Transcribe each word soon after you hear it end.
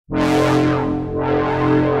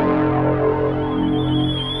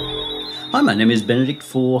Hi, my name is Benedict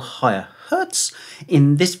for Higher Hertz.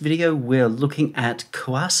 In this video, we're looking at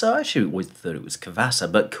Kuassa. I actually always thought it was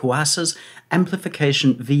Kuassa, but Kuassa's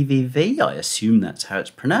Amplification VVV. I assume that's how it's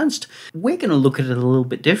pronounced. We're going to look at it a little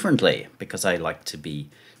bit differently because I like to be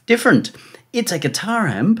different. It's a guitar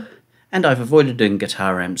amp, and I've avoided doing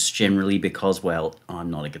guitar amps generally because, well, I'm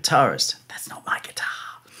not a guitarist. That's not my guitar.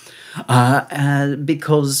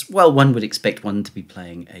 Because, well, one would expect one to be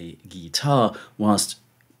playing a guitar whilst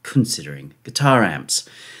considering guitar amps.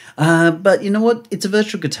 But you know what? It's a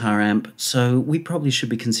virtual guitar amp, so we probably should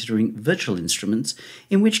be considering virtual instruments,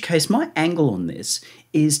 in which case my angle on this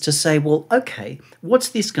is to say, well, okay, what's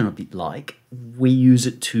this going to be like? We use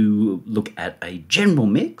it to look at a general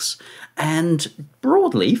mix, and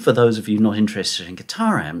broadly, for those of you not interested in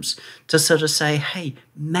guitar amps, to sort of say, hey,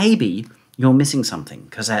 maybe you're missing something,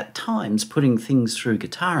 because at times putting things through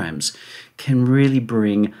guitar amps can really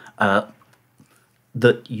bring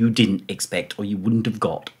that you didn't expect or you wouldn't have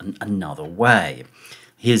got another way.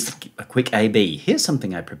 Here's a quick A-B. Here's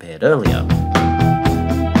something I prepared earlier.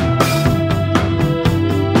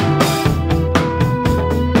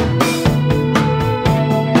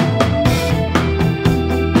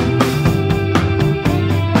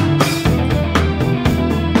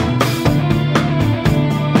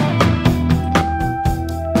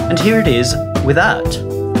 And here it is without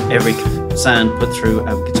every sound put through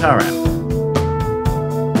a guitar amp.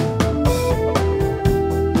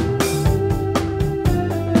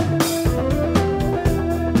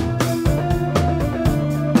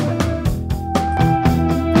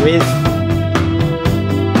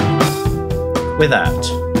 Without.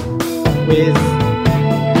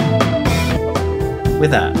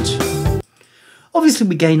 Obviously,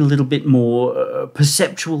 we gain a little bit more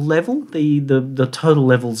perceptual level. The total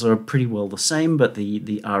levels are pretty well the same, but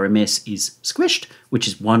the RMS is squished, which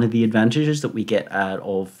is one of the advantages that we get out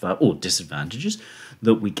of, or disadvantages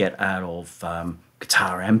that we get out of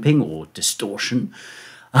guitar amping or distortion.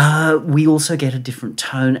 We also get a different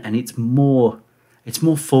tone, and it's more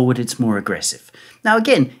forward, it's more aggressive. Now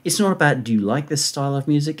again, it's not about do you like this style of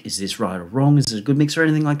music, is this right or wrong, is it a good mix or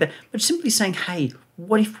anything like that, but simply saying, hey,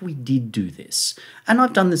 what if we did do this? And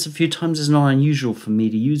I've done this a few times. It's not unusual for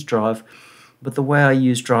me to use Drive, but the way I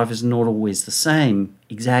use Drive is not always the same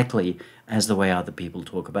exactly as the way other people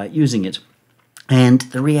talk about using it. And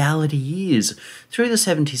the reality is, through the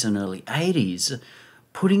 70s and early 80s,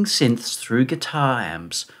 putting synths through guitar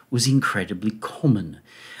amps was incredibly common.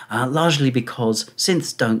 Largely because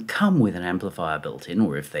synths don't come with an amplifier built in,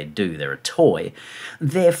 or if they do, they're a toy.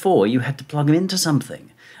 Therefore, you had to plug them into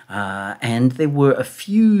something. And there were a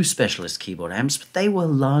few specialist keyboard amps, but they were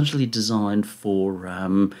largely designed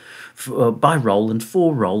by Roland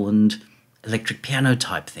for Roland electric piano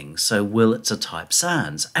type things, so Wurlitzer type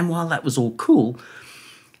sounds. And while that was all cool,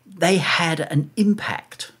 they had an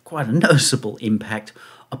impact, quite a noticeable impact,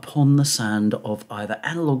 upon the sound of either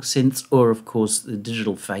analog synths or, of course, the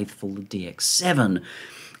digital faithful, the DX7.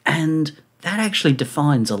 And that actually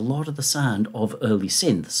defines a lot of the sound of early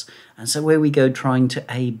synths. And so where we go trying to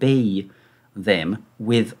A-B them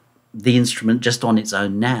with the instrument just on its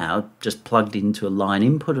own now, just plugged into a line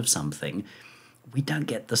input of something, we don't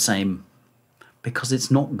get the same, because it's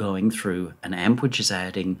not going through an amp which is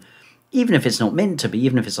adding, even if it's not meant to be,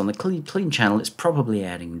 even if it's on the clean channel, it's probably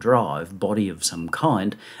adding drive, body of some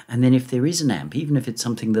kind. And then if there is an amp, even if it's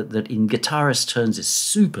something that in guitarist terms is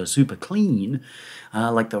super, super clean,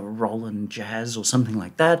 like the Roland Jazz or something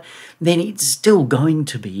like that, then it's still going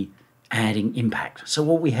to be adding impact. So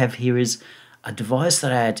what we have here is a device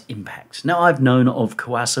that adds impact. Now, I've known of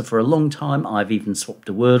Kuassa for a long time. I've even swapped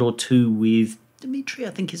a word or two with Dimitri, I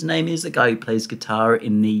think his name is, the guy who plays guitar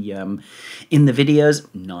in the videos.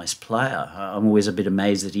 Nice player. I'm always a bit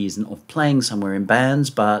amazed that he isn't off playing somewhere in bands,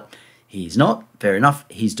 but he's not. Fair enough,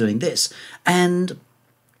 he's doing this. And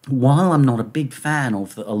while I'm not a big fan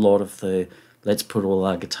of a lot of the let's put all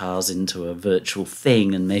our guitars into a virtual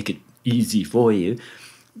thing and make it easy for you,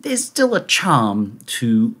 there's still a charm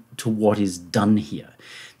to what is done here.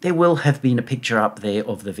 There will have been a picture up there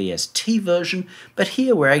of the VST version, but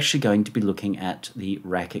here we're actually going to be looking at the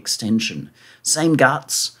rack extension. Same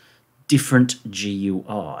guts, different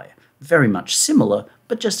GUI. Very much similar,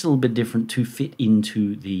 but just a little bit different to fit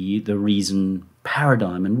into the Reason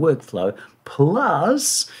paradigm and workflow.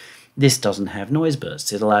 Plus, this doesn't have noise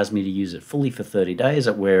bursts. It allows me to use it fully for 30 days,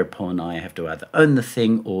 whereupon I have to either own the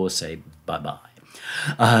thing or say bye-bye.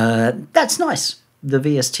 That's nice. The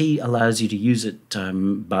VST allows you to use it,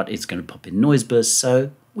 but it's going to pop in noise bursts,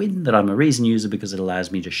 so win that I'm a Reason user because it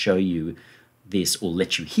allows me to show you this or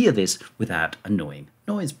let you hear this without annoying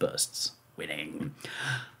noise bursts. winning.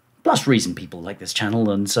 Plus reason people like this channel,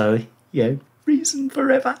 and so, yeah, reason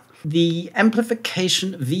forever. The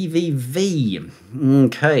Amplification VVV.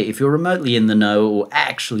 Okay, if you're remotely in the know or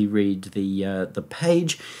actually read the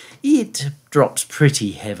page, it drops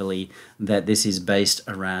pretty heavily that this is based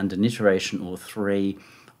around an iteration or three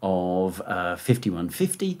of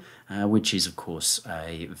 5150, which is, of course,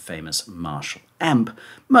 a famous Marshall amp,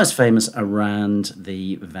 most famous around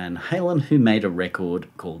the Van Halen, who made a record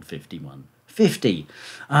called 5150.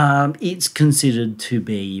 It's considered to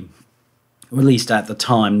be, or at least at the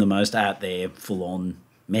time, the most out there, full-on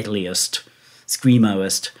metalliest,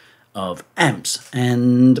 screamoest of amps,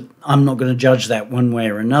 and I'm not going to judge that one way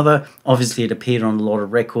or another. Obviously it appeared on a lot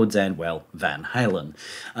of records and, well, Van Halen,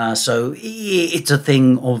 so it's a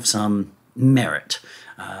thing of some merit.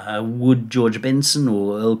 Would George Benson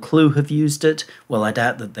or Earl Clue have used it? Well, I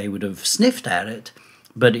doubt that they would have sniffed at it,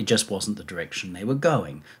 but it just wasn't the direction they were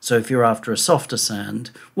going. So if you're after a softer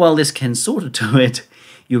sound, while this can sort of do it,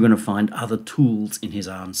 you're going to find other tools in his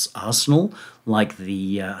arsenal, like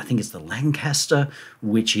the, I think it's the Lancaster,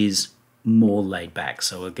 which is more laid back.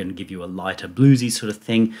 So we're going to give you a lighter bluesy sort of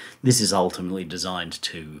thing. This is ultimately designed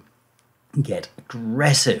to get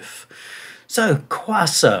aggressive. So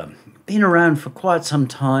Kuassa, been around for quite some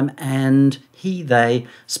time, and they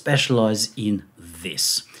specialise in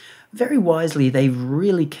this. Very wisely, they've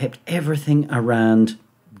really kept everything around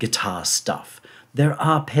guitar stuff. There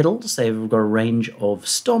are pedals, they've got a range of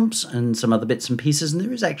stomps and some other bits and pieces, and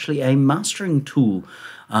there is actually a mastering tool,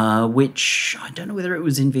 which I don't know whether it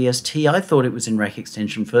was in VST. I thought it was in Rack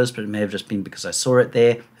Extension first, but it may have just been because I saw it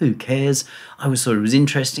there. Who cares? I always thought it was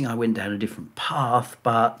interesting. I went down a different path,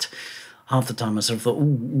 but half the time I sort of thought,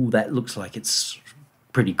 ooh, that looks like it's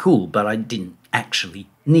pretty cool, but I didn't actually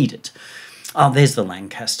need it. Oh, there's the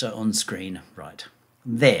Lancaster on screen, right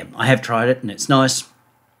there. I have tried it, and it's nice.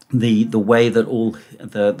 The way that all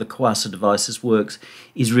the Kuassa devices works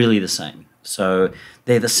is really the same. So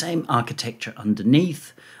they're the same architecture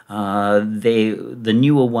underneath. The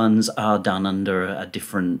newer ones are done under a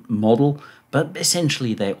different model, but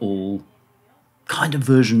essentially they're all kind of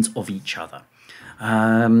versions of each other.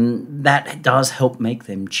 That does help make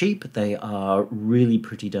them cheap. They are really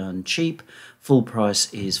pretty darn cheap. Full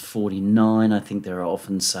price is $49. I think there are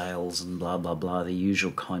often sales and blah, blah, blah, the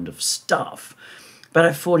usual kind of stuff. But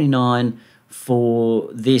at $49 for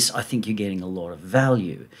this, I think you're getting a lot of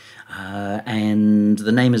value. And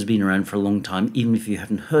the name has been around for a long time, even if you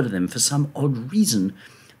haven't heard of them. For some odd reason,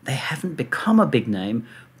 they haven't become a big name,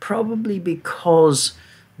 probably because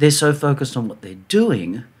they're so focused on what they're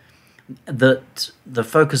doing that the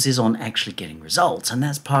focus is on actually getting results, and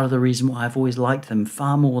that's part of the reason why I've always liked them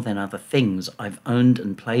far more than other things. I've owned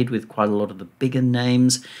and played with quite a lot of the bigger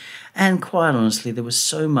names, and quite honestly, there was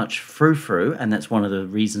so much frou-frou, and that's one of the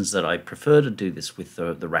reasons that I prefer to do this with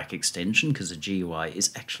the rack extension, because the GUI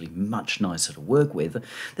is actually much nicer to work with.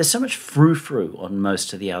 There's so much frou-frou on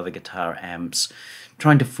most of the other guitar amps,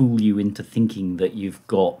 trying to fool you into thinking that you've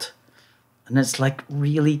got... And it's like,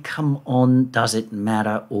 really, come on, does it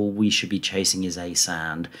matter? All we should be chasing is a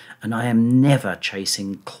sound. And I am never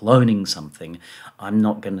chasing cloning something. I'm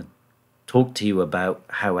not going to talk to you about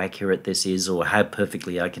how accurate this is or how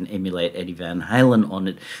perfectly I can emulate Eddie Van Halen on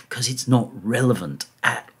it, because it's not relevant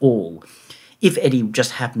at all. If Eddie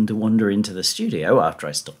just happened to wander into the studio after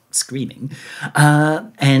I stopped screaming,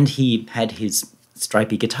 and he had his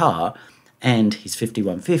stripy guitar and his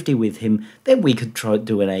 5150 with him, then we could try to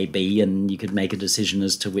do an A-B and you could make a decision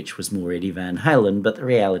as to which was more Eddie Van Halen, but the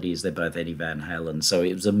reality is they're both Eddie Van Halen, so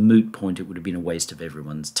it was a moot point. It would have been a waste of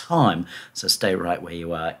everyone's time, so stay right where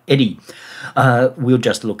you are, Eddie. We'll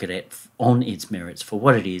just look at it on its merits for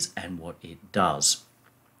what it is and what it does.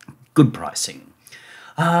 Good pricing.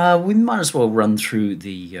 We might as well run through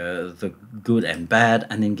the good and bad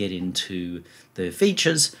and then get into the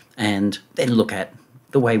features and then look at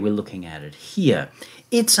the way we're looking at it here.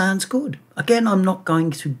 It sounds good. Again, I'm not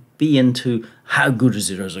going to be into how good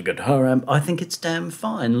is it as a guitar amp. I think it's damn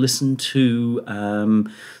fine. Listen to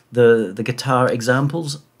the guitar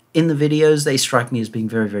examples in the videos. They strike me as being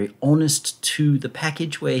very, very honest to the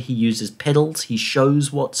package where he uses pedals. He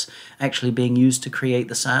shows what's actually being used to create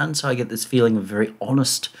the sound. So I get this feeling of very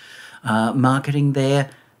honest marketing there.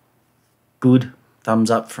 Good.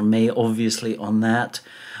 Thumbs up from me, obviously, on that.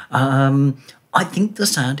 I think the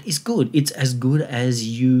sound is good. It's as good as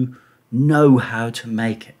you know how to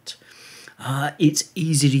make it. It's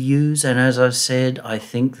easy to use, and as I've said, I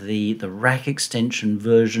think the rack extension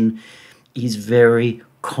version is very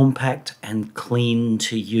compact and clean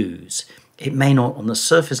to use. It may not on the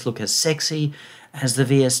surface look as sexy as the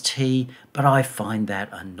VST, but I find that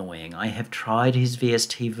annoying. I have tried his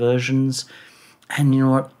VST versions, and you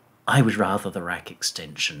know what? I would rather the rack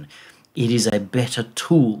extension. It is a better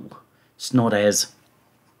tool. It's not as,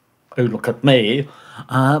 oh, look at me,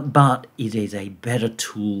 but it is a better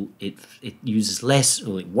tool. It uses less,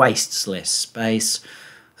 or it wastes less space.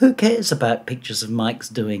 Who cares about pictures of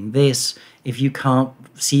mics doing this? If you can't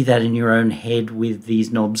see that in your own head with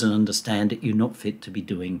these knobs and understand it, you're not fit to be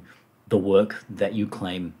doing the work that you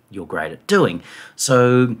claim you're great at doing.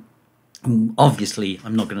 So obviously,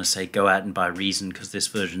 I'm not going to say go out and buy Reason because this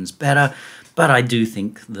version's better, but I do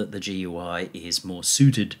think that the GUI is more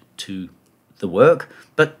suited to the work,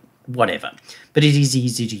 but whatever. But it is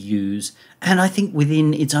easy to use, and I think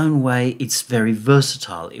within its own way, it's very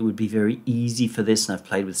versatile. It would be very easy for this, and I've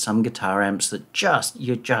played with some guitar amps that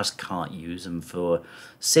you just can't use them for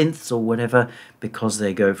synths or whatever because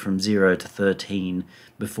they go from 0 to 13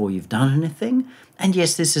 before you've done anything. And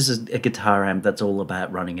yes, this is a guitar amp that's all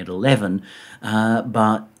about running at 11,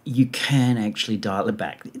 but you can actually dial it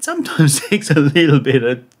back. It sometimes takes a little bit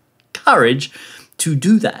of courage to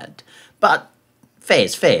do that, but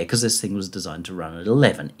fair's fair, because this thing was designed to run at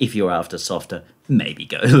 11. If you're after softer, maybe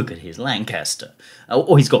go look at his Lancaster.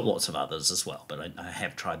 Or he's got lots of others as well, but I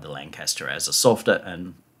have tried the Lancaster as a softer,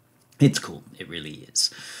 and it's cool. It really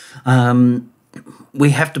is.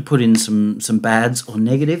 We have to put in some bads or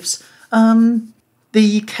negatives.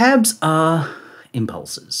 The cabs are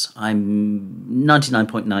impulses. I'm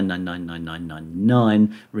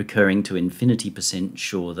 99.999999 recurring to infinity%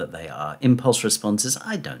 sure that they are impulse responses.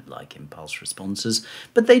 I don't like impulse responses,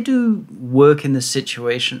 but they do work in this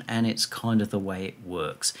situation, and it's kind of the way it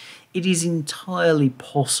works. It is entirely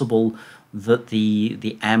possible that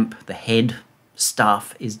the amp, the head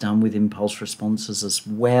stuff is done with impulse responses as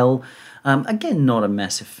well. Again, not a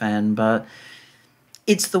massive fan, but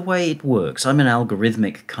it's the way it works. I'm an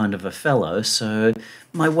algorithmic kind of a fellow, so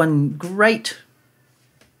my one great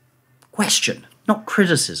question, not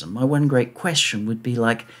criticism, my one great question would be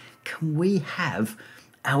like, can we have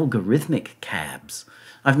algorithmic cabs?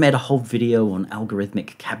 I've made a whole video on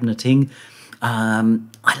algorithmic cabineting. I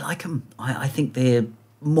like them. I think they're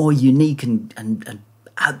more unique and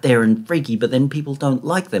out there and freaky, but then people don't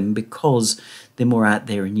like them because they're more out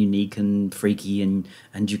there and unique and freaky, and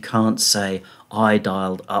you can't say, I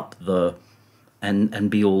dialed up the,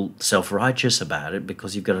 and be all self-righteous about it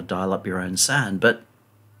because you've got to dial up your own sound. But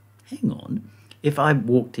hang on, if I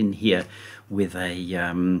walked in here with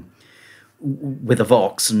a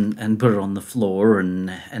Vox and put it on the floor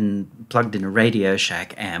and plugged in a Radio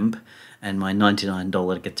Shack amp and my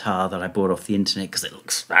 $99 guitar that I bought off the internet because it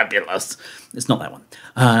looks fabulous, it's not that one,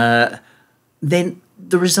 then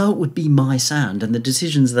the result would be my sound, and the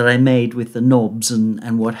decisions that I made with the knobs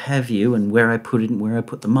and what have you, and where I put it and where I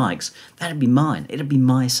put the mics, that'd be mine. It'd be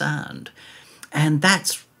my sound. And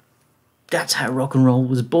that's how rock and roll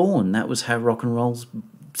was born. That was how rock and roll's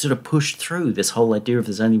sort of pushed through this whole idea of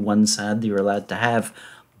there's only one sound that you're allowed to have.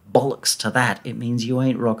 Bollocks to that. It means you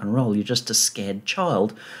ain't rock and roll. You're just a scared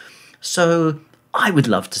child. So I would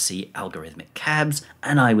love to see algorithmic cabs,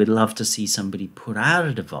 and I would love to see somebody put out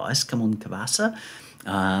a device, come on Kuassa,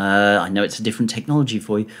 I know it's a different technology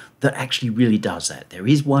for you, that actually really does that. There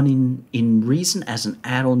is one in Reason as an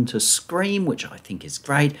add-on to Scream, which I think is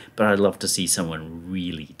great, but I'd love to see someone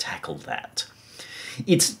really tackle that.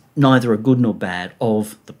 It's neither a good nor bad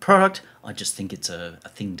of the product, I just think it's a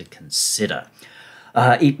thing to consider.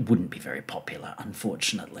 It wouldn't be very popular,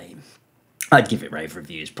 unfortunately. I'd give it rave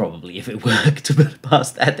reviews, probably, if it worked, but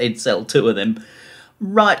past that, they'd sell 2 of them.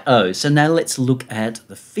 Right-o, so now let's look at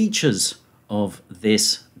the features of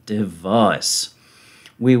this device.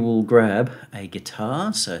 We will grab a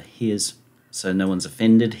guitar, so no one's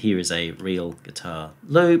offended, here is a real guitar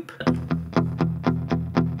loop.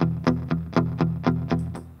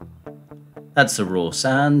 That's the raw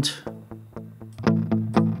sound.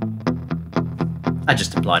 I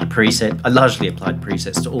just applied a preset. I largely applied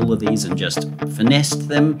presets to all of these and just finessed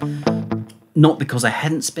them. Not because I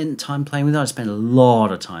hadn't spent time playing with it. I spent a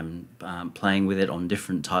lot of time playing with it on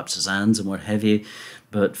different types of sounds and what have you.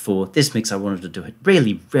 But for this mix, I wanted to do it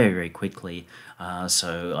really very, very quickly.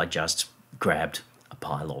 So I just grabbed a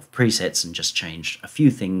pile of presets and just changed a few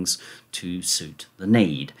things to suit the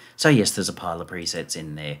need. So yes, there's a pile of presets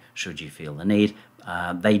in there should you feel the need.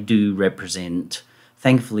 They do represent,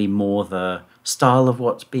 thankfully, more the style of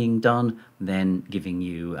what's being done than giving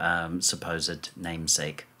you supposed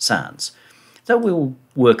namesake sounds. So we'll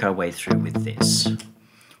work our way through with this.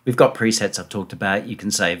 We've got presets I've talked about. You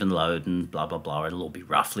can save and load and blah, blah, blah. It'll all be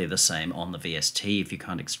roughly the same on the VST. If you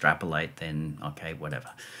can't extrapolate, then okay,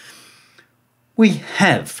 whatever. We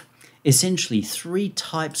have essentially 3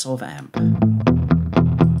 types of amp.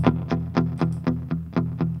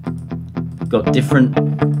 Got different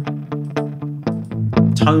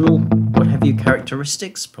tonal, what have you,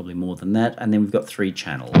 characteristics, probably more than that, and then we've got 3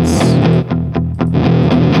 channels.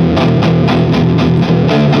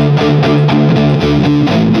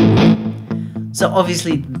 So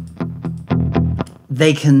obviously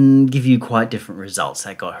they can give you quite different results.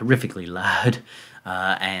 That got horrifically loud,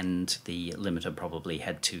 and the limiter probably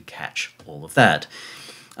had to catch all of that.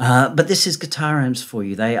 But this is guitar amps for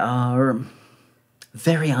you. They are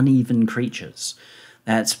very uneven creatures.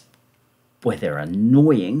 That's where they're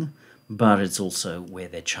annoying, but it's also where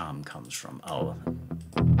their charm comes from. Oh,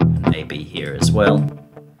 and maybe here as well.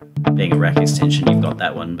 Being a rack extension, you've got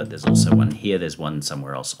that one, but there's also one here. There's one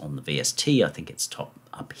somewhere else on the VST. I think it's top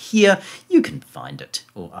up here. You can find it,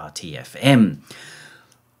 or RTFM.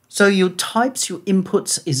 So your types, your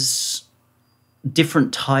inputs is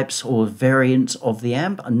different types or variants of the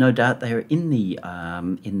amp. No doubt they're in the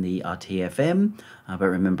RTFM, but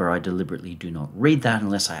remember, I deliberately do not read that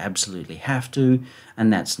unless I absolutely have to,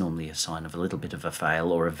 and that's normally a sign of a little bit of a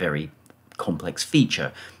fail or a very complex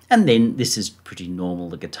feature. And then this is pretty normal.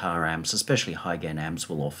 The guitar amps, especially high gain amps,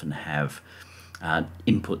 will often have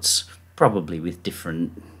inputs probably with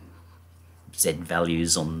different Z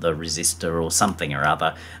values on the resistor or something or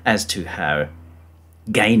other as to how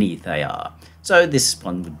gainy they are. So this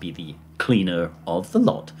one would be the cleaner of the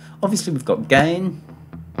lot. Obviously we've got gain.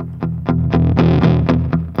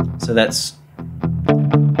 So that's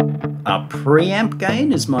our preamp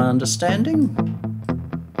gain is my understanding.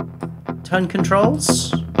 Tone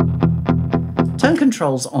controls. Tone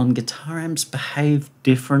controls on guitar amps behave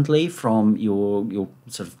differently from your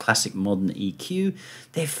sort of classic modern EQ.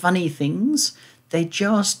 They're funny things. They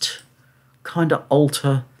just kind of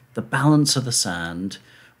alter the balance of the sound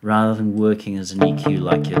rather than working as an EQ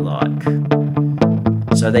like you like.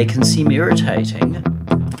 So they can seem irritating,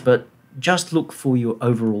 but just look for your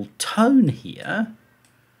overall tone here,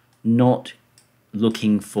 not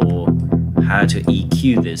looking for how to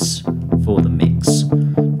EQ this for the mix.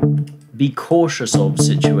 Be cautious of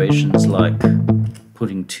situations like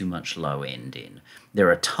putting too much low end in.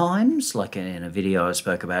 There are times, like in a video I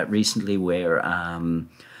spoke about recently, where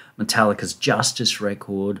Metallica's Justice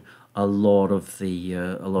record, a lot of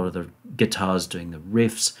the guitars doing the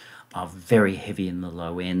riffs are very heavy in the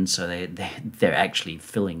low end, so they're actually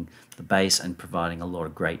filling the bass and providing a lot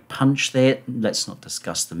of great punch there. Let's not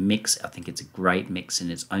discuss the mix. I think it's a great mix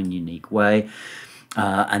in its own unique way.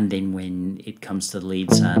 And then when it comes to the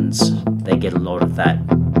lead sounds, they get a lot of that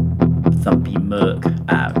thumpy murk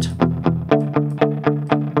out.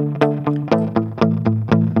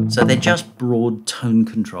 So they're just broad tone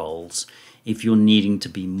controls. If you're needing to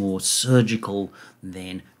be more surgical,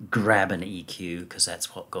 then grab an EQ, because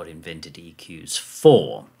that's what got invented EQs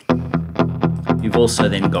for. You've also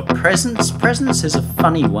then got presence. Presence is a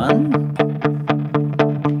funny one.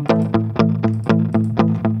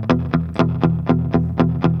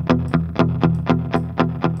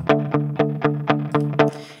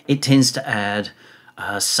 It tends to add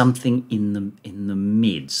something in the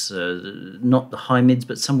mids, not the high mids,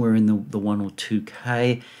 but somewhere in the 1 or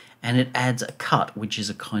 2K, and it adds a cut, which is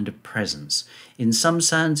a kind of presence. In some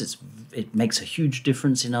sounds, it makes a huge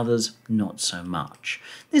difference. In others, not so much.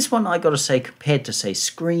 This one, I got to say, compared to say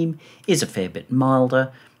Scream, is a fair bit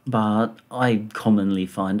milder, but I commonly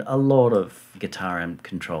find a lot of guitar amp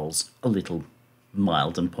controls a little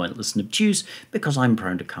mild and pointless and obtuse, because I'm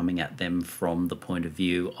prone to coming at them from the point of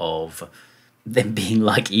view of them being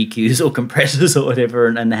like EQs or compressors or whatever,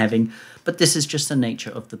 and having, but this is just the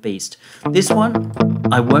nature of the beast. This one,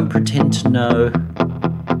 I won't pretend to know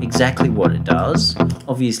exactly what it does.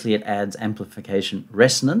 Obviously it adds amplification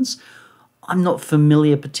resonance. I'm not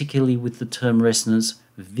familiar particularly with the term resonance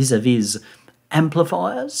vis-a-vis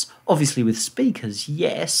amplifiers. Obviously with speakers,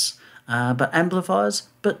 yes, but amplifiers,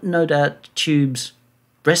 but no doubt tubes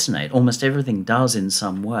resonate. Almost everything does in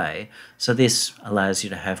some way, so this allows you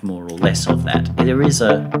to have more or less of that. There is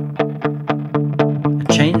a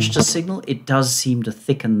change to signal. It does seem to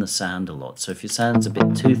thicken the sound a lot, so if your sound's a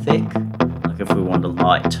bit too thick, like if we want a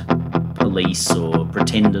light Police or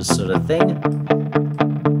Pretenders sort of thing,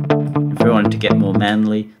 if we want it to get more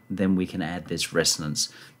manly, then we can add this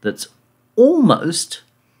resonance that's almost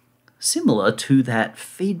similar to that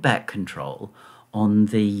feedback control on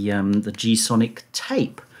the G-Sonic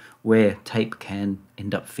tape, where tape can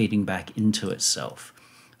end up feeding back into itself.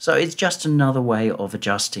 So it's just another way of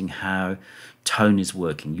adjusting how tone is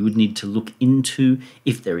working. You would need to look into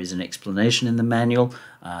if there is an explanation in the manual.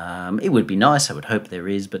 It would be nice, I would hope there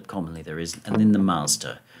is, but commonly there isn't. And then the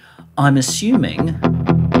master. I'm assuming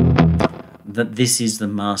that this is the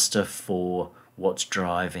master for what's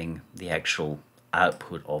driving the actual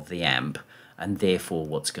output of the amp, and therefore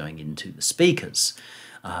what's going into the speakers.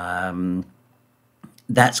 That's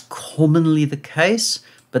commonly the case,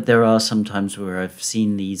 but there are some times where I've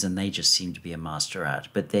seen these and they just seem to be a master out.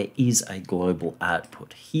 But there is a global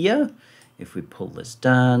output here. If we pull this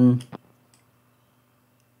down,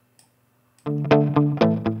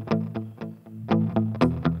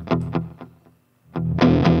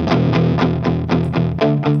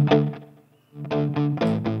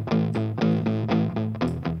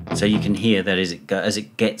 so you can hear that as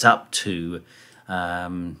it gets up to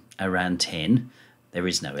around 10, there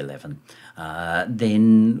is no 11,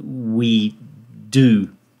 then we do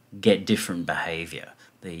get different behavior.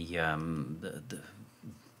 The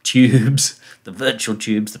tubes, the virtual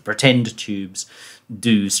tubes, the pretend tubes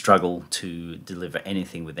do struggle to deliver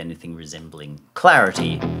anything with anything resembling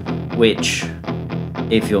clarity, which,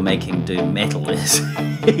 if you're making doom metal, is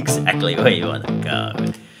exactly where you want to go.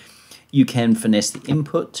 You can finesse the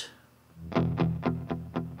input.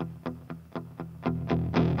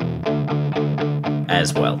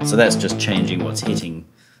 As well. So that's just changing what's hitting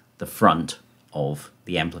the front of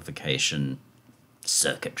the amplification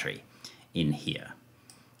circuitry in here.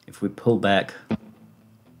 If we pull back,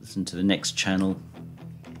 listen to the next channel.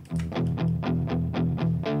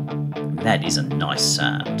 That is a nice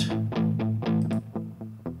sound.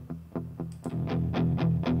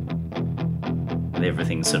 And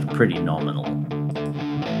everything's sort of pretty nominal.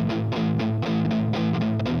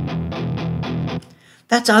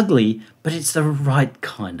 That's ugly, but it's the right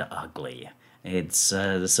kind of ugly. It's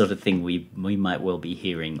the sort of thing we might well be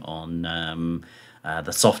hearing on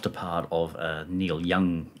the softer part of a Neil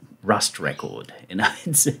Young Rust record. You know,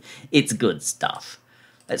 it's good stuff.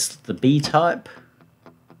 That's the B type.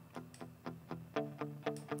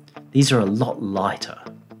 These are a lot lighter.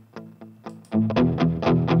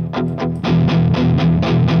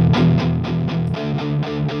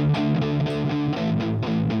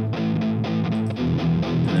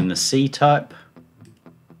 The C type.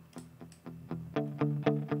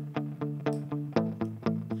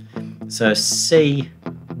 So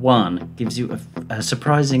C1 gives you a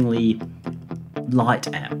surprisingly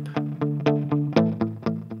light amp.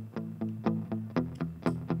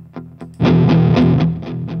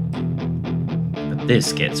 But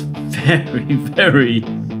this gets very, very...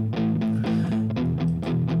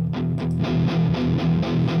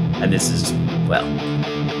 And this is, well...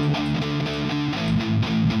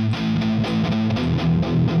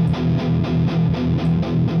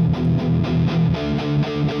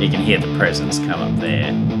 You can hear the presence come up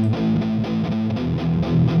there.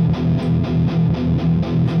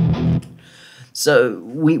 So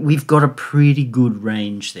we've got a pretty good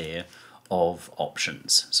range there of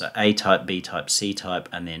options. So A type, B type, C type,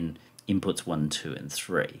 and then inputs 1, 2, and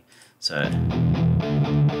 3. So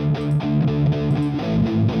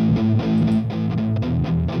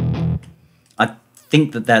I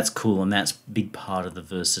think that that's cool, and that's a big part of the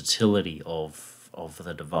versatility of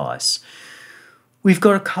the device. We've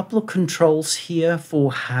got a couple of controls here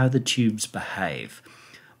for how the tubes behave.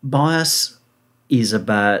 Bias is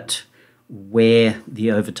about where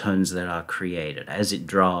the overtones that are created. As it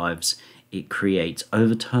drives, it creates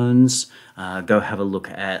overtones. Go have a look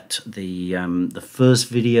at the first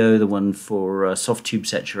video, the one for soft tube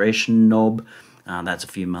saturation knob. That's a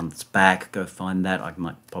few months back. Go find that. I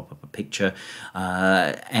might pop up a picture.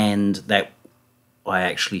 And that I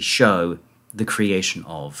actually show the creation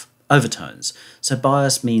of overtones. So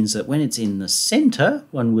bias means that when it's in the center,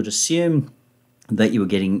 one would assume that you were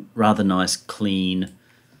getting rather nice, clean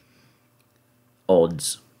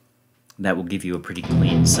odds. That will give you a pretty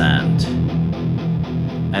clean sound.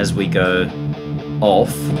 As we go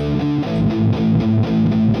off,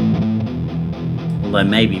 although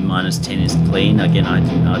maybe -10 is clean, again I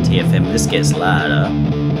didn't know TFM, this gets louder.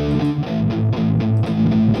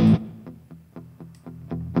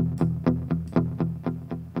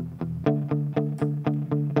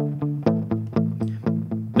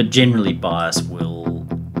 But generally bias will,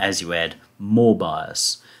 as you add more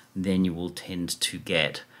bias, then you will tend to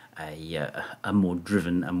get a more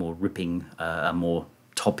driven, a more ripping, a more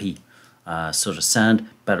toppy sort of sound,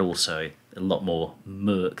 but also a lot more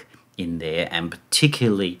murk in there, and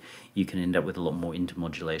particularly you can end up with a lot more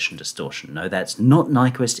intermodulation distortion. No, that's not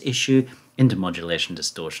Nyquist's issue. Intermodulation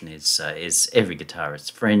distortion is every guitarist's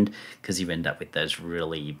friend, because you end up with those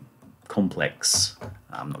really complex,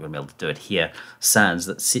 I'm not going to be able to do it here, sounds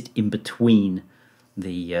that sit in between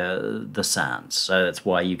the sounds. So that's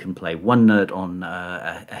why you can play one note on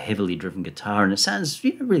a heavily driven guitar and it sounds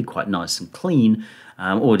really quite nice and clean,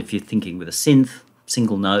 or if you're thinking with a synth,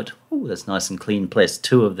 single note, oh, that's nice and clean, plus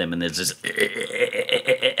 2 of them, and there's this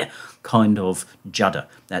kind of judder.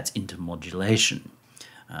 That's intermodulation.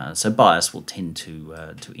 So bias will tend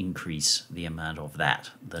to increase the amount of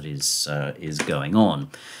that is going on.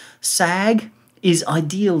 Sag is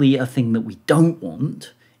ideally a thing that we don't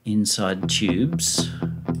want inside tubes,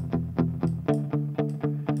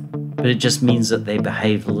 but it just means that they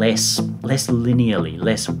behave less linearly,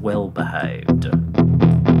 less well behaved.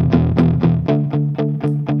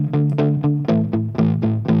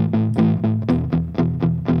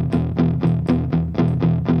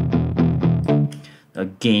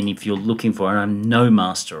 Again, if you're looking for, and I'm no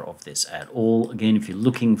master of this at all, again, if you're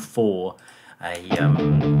looking for a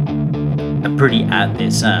pretty out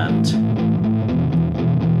there sound,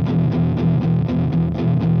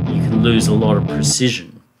 you can lose a lot of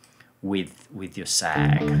precision with your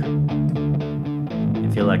sag.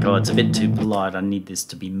 If you're like, oh, it's a bit too polite, I need this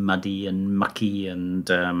to be muddy and mucky and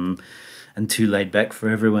too laid back for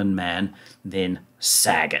everyone, man, then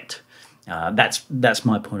sag it. That's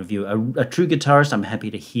my point of view. A true guitarist, I'm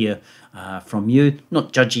happy to hear from you.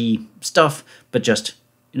 Not judgy stuff, but just,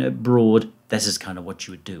 broad, this is kind of what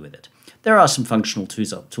you would do with it. There are some functional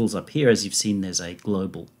tools up here. As you've seen, there's a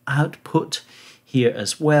global output here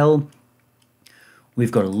as well.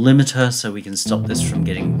 We've got a limiter, so we can stop this from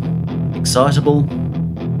getting excitable.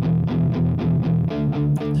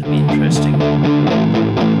 This will be interesting.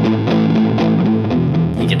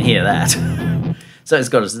 You can hear that. So it's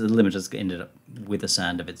got the limiter's ended up with a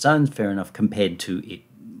sound of its own, fair enough, compared to it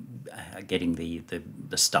getting the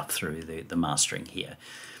stuff through the mastering here.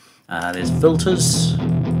 There's filters,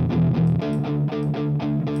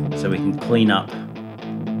 so we can clean up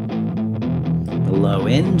the low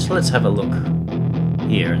end. Let's have a look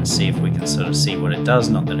here and see if we can sort of see what it does.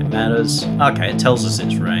 Not that it matters. Okay, it tells us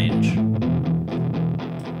its range.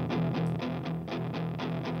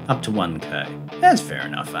 Up to 1K. That's fair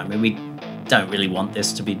enough. I mean, we don't really want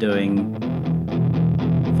this to be doing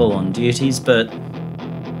full-on duties, but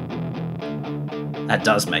that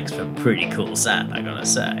does make for a pretty cool sound, I gotta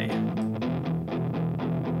say.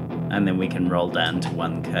 And then we can roll down to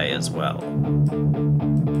 1K as well.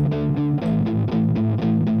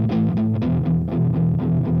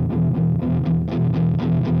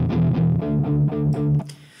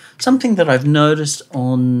 Something that I've noticed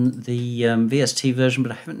on the VST version,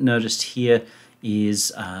 but I haven't noticed here,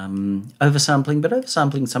 is oversampling, but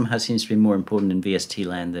oversampling somehow seems to be more important in VST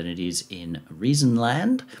land than it is in Reason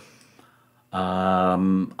land.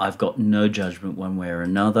 I've got no judgment one way or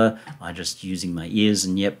another. I'm just using my ears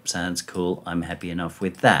and yep, sounds cool. I'm happy enough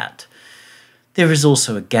with that. There is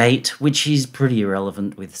also a gate, which is pretty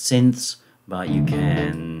irrelevant with synths, but you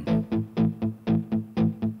can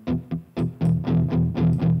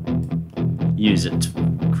use it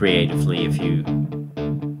creatively if you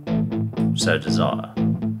so desire.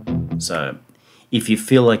 So if you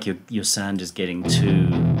feel like your sound is getting too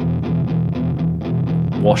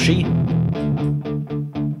washy,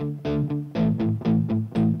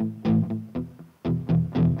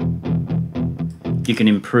 you can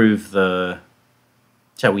improve the,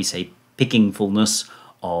 shall we say, pickingfulness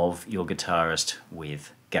of your guitarist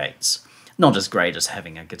with gates. Not as great as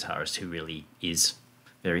having a guitarist who really is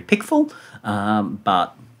very pickful,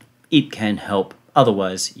 but it can help.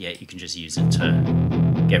 Otherwise, yeah, you can just use it to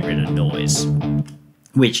get rid of noise,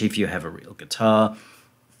 which if you have a real guitar,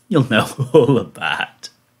 you'll know all about.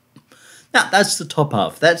 Now, that's the top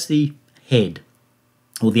half. That's the head,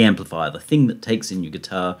 or the amplifier, the thing that takes in your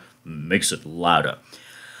guitar, makes it louder.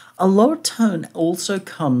 A lot of tone also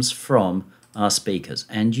comes from our speakers,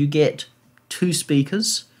 and you get 2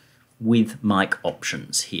 speakers with mic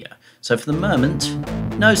options here. So for the moment,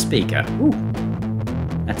 no speaker. Ooh,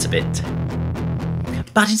 that's a bit.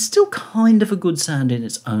 But it's still kind of a good sound in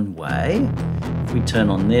its own way. If we turn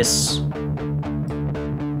on this,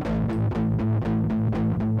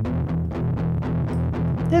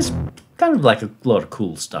 there's kind of like a lot of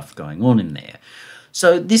cool stuff going on in there.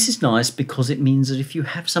 So this is nice because it means that if you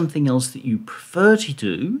have something else that you prefer to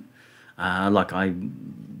do, like I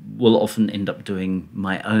will often end up doing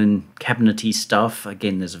my own cabinety stuff.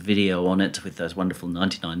 Again, there's a video on it with those wonderful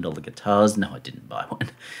 $99 guitars. No, I didn't buy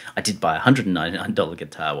one. I did buy a $199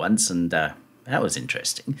 guitar once, and that was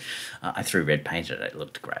interesting. I threw red paint at it. It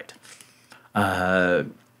looked great.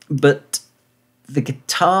 But the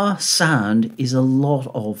guitar sound is a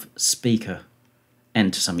lot of speaker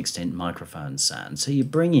and to some extent microphone sound. So you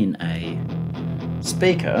bring in a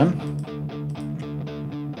speaker,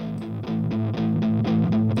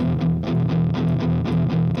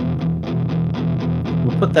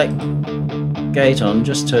 we'll put that gate on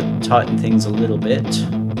just to tighten things a little bit.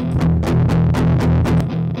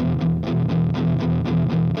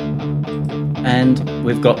 And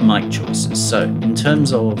we've got mic choices. So in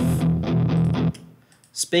terms of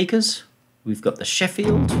speakers, we've got the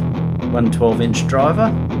Sheffield 112-inch driver,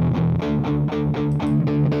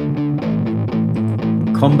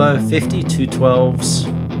 combo 50, two 12s,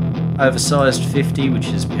 oversized 50, which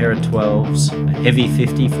is a pair of 12s, a heavy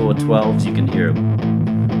 50, four 12s, you can hear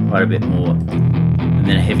quite a bit more, and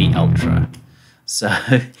then a heavy ultra. So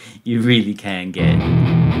you really can get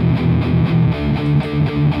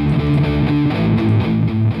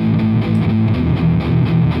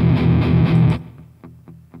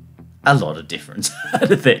a lot of difference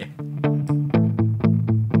out of there.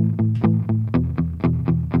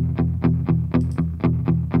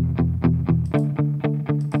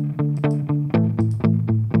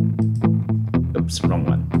 Oops, wrong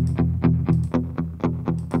one.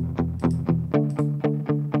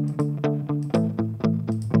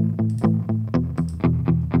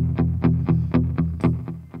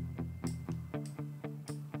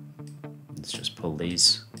 Let's just pull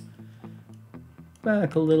these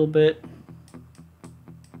back a little bit.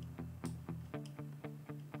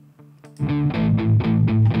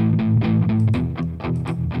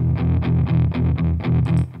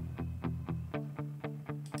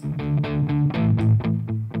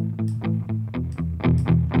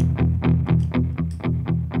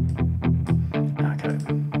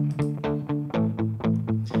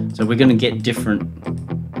 So we're going to get different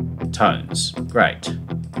tones. Great.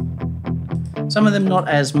 Some of them not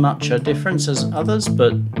as much a difference as others,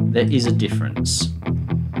 but there is a difference.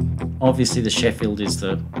 Obviously the Sheffield is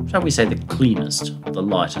the, shall we say, the cleanest, the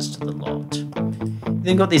lightest of the lot. You've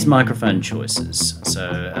then got these microphone choices.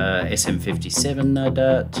 So SM57, no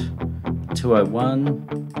doubt, 201,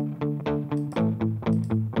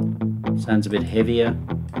 sounds a bit heavier.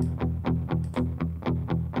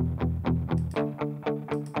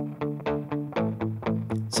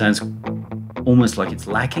 Sounds almost like it's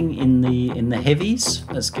lacking in the heavies.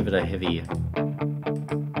 Let's give it a heavy.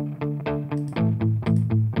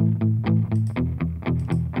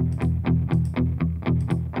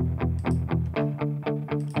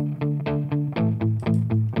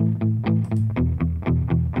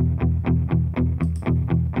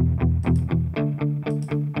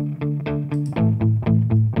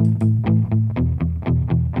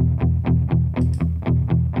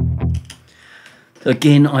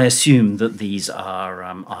 Again, I assume that these are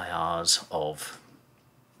IRs of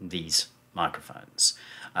these microphones.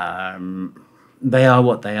 They are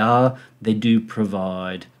what they are. They do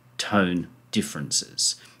provide tone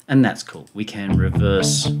differences, and that's cool. We can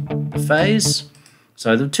reverse the phase.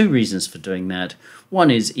 So there are two reasons for doing that. One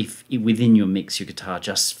is if within your mix your guitar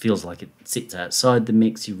just feels like it sits outside the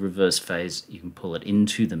mix, you reverse phase, you can pull it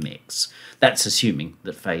into the mix. That's assuming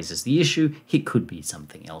that phase is the issue. It could be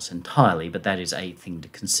something else entirely, but that is a thing to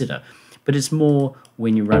consider. But it's more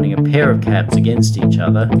when you're running a pair of cabs against each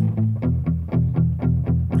other,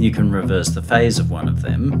 you can reverse the phase of one of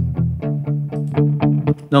them.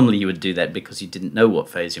 Normally you would do that because you didn't know what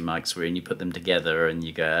phase your mics were and you put them together and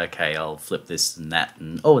you go, okay, I'll flip this and that,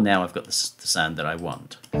 and oh, now I've got the sound that I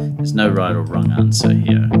want. There's no right or wrong answer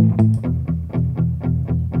here.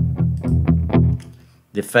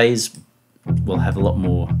 The phase will have a lot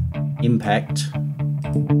more impact,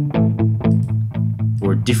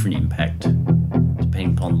 or a different impact,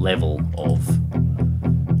 depending upon level of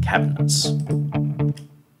cabinets.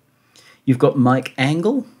 You've got mic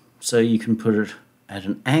angle, so you can put it at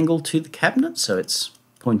an angle to the cabinet, so it's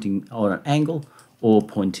pointing on an angle or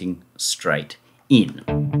pointing straight in.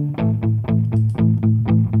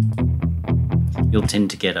 You'll tend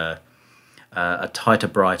to get a tighter,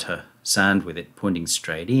 brighter sound with it pointing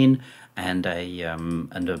straight in, and a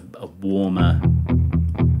warmer,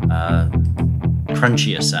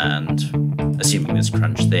 crunchier sound, assuming there's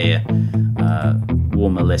crunch there,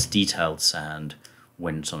 warmer, less detailed sound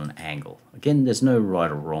when it's on an angle. Again, there's no right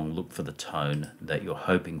or wrong. Look for the tone that you're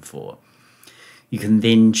hoping for. You can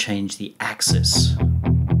then change the axis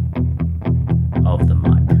of the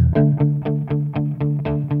mic.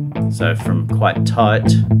 So from quite tight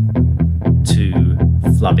to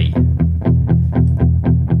flubby.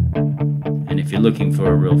 And if you're looking for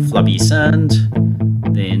a real flubby sound,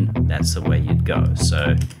 then that's the way you'd go.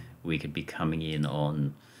 So we could be coming in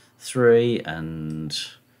on 3 and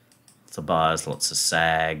lots of bars, lots of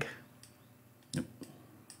sag. Yep.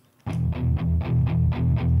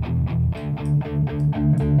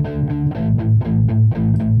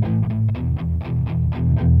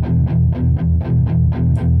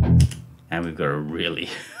 And we've got a really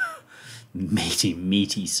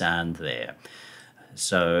meaty sound there.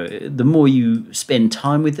 So the more you spend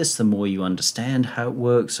time with this, the more you understand how it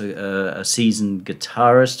works. A seasoned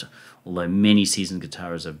guitarist although many seasoned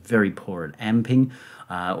guitarists are very poor at amping,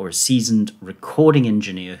 or a seasoned recording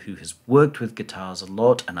engineer who has worked with guitars a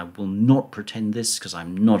lot, and I will not pretend this because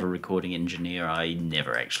I'm not a recording engineer. I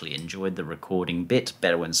never actually enjoyed the recording bit,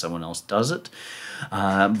 better when someone else does it,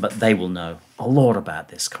 but they will know a lot about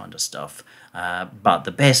this kind of stuff. But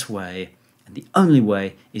the best way, and the only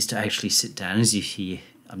way, is to actually sit down, as you see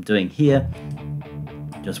I'm doing here.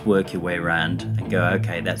 Just work your way around and go,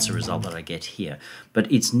 okay, that's the result that I get here. But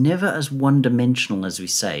it's never as one-dimensional as we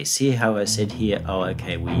say. See how I said here, oh,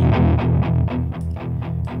 okay, we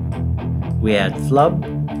add flub.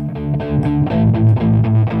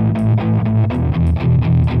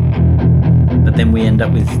 But then we end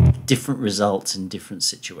up with different results in different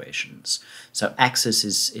situations. So axis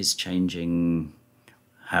is changing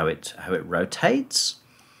how it rotates.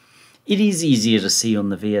 It is easier to see on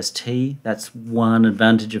the VST. That's one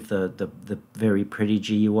advantage of the very pretty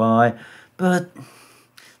GUI. But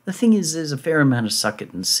the thing is, there's a fair amount of suck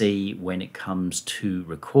it and see when it comes to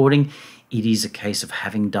recording. It is a case of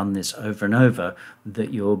having done this over and over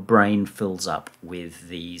that your brain fills up with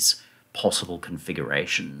these possible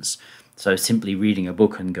configurations. So simply reading a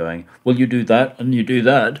book and going, well, you do that and you do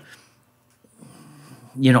that,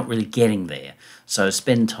 you're not really getting there. So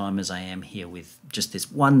spend time, as I am here, with just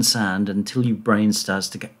this one sound until your brain starts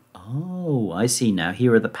to go, oh, I see now,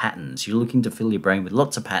 here are the patterns. You're looking to fill your brain with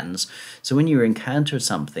lots of patterns. So when you encounter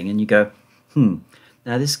something and you go, now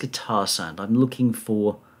this guitar sound, I'm looking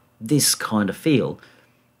for this kind of feel.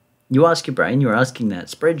 You ask your brain, you're asking that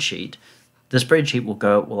spreadsheet. The spreadsheet will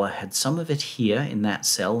go, well, I had some of it here in that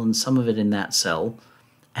cell and some of it in that cell.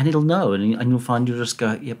 And it'll know, and you'll find you'll just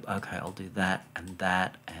go, yep, okay, I'll do that,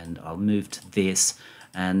 and I'll move to this,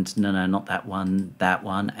 and no, not that one,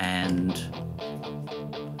 and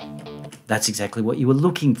that's exactly what you were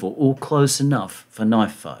looking for, or close enough for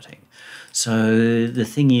knife fighting. So the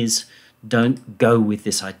thing is, don't go with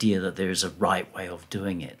this idea that there is a right way of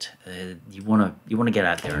doing it. You want to get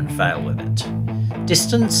out there and fail with it.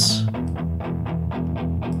 Distance.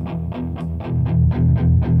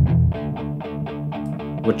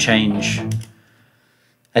 Will change,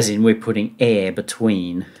 as in we're putting air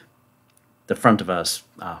between the front of our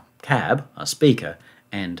cab, our speaker,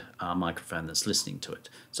 and our microphone that's listening to it.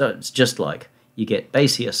 So it's just like you get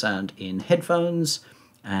bassier sound in headphones,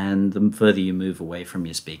 and the further you move away from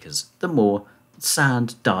your speakers, the more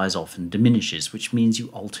sound dies off and diminishes, which means you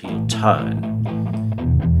alter your tone.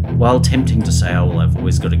 While tempting to say, oh, well, I've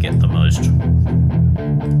always got to get the most.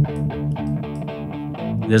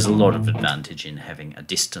 There's a lot of advantage in having a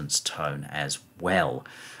distance tone as well.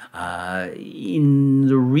 In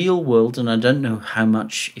the real world, and I don't know how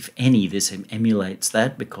much, if any, this emulates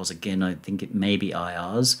that, because again, I think it may be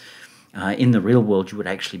IRs. In the real world, you would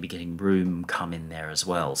actually be getting room come in there as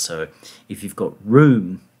well. So if you've got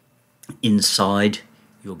room inside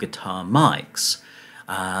your guitar mics,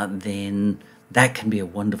 then that can be a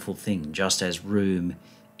wonderful thing, just as room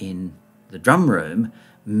in the drum room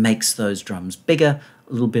makes those drums bigger.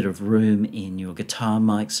 A little bit of room in your guitar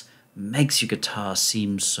mics makes your guitar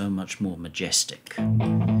seem so much more majestic.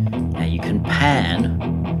 Now you can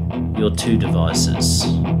pan your two devices.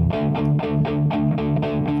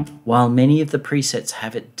 While many of the presets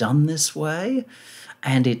have it done this way,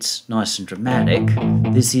 and it's nice and dramatic,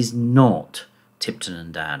 this is not Tipton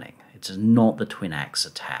and Downing. It's not the twin axe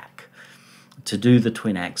attack. To do the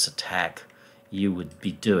twin axe attack, you would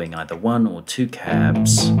be doing either one or two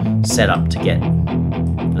cabs set up to get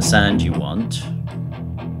the sound you want.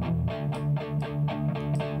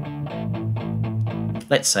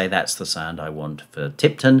 Let's say that's the sound I want for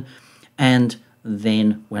Tipton, and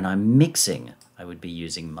then when I'm mixing, I would be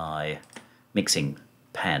using my mixing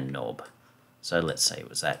pan knob. So let's say it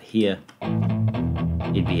was that here,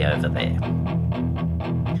 it'd be over there.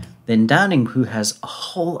 Then Downing, who has a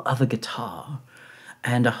whole other guitar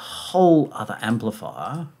and a whole other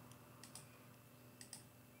amplifier,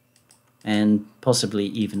 and possibly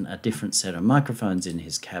even a different set of microphones in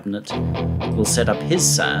his cabinet, will set up his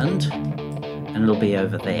sound, and it'll be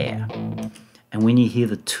over there. And when you hear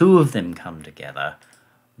the two of them come together,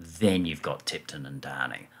 then you've got Tipton and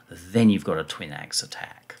Downing. Then you've got a twin axe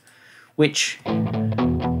attack, which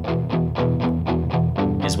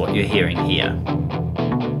is what you're hearing here.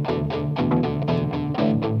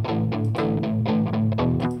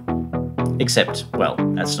 Except, well,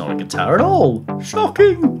 that's not a guitar at all.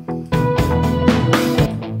 Shocking!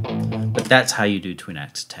 But that's how you do twin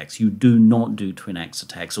axe attacks. You do not do twin axe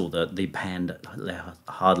attacks or the panned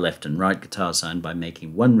hard left and right guitar sound by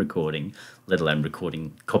making one recording, let alone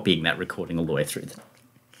copying that recording all the way through.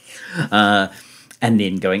 and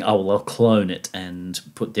then going, oh, well, I'll clone it and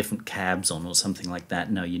put different cabs on or something like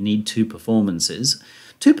that. No, you need two performances.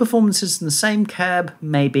 Two performances in the same cab,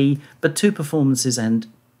 maybe, but two performances and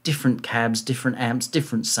different cabs, different amps,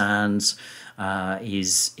 different sounds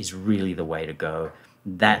is really the way to go.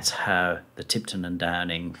 That's how the Tipton and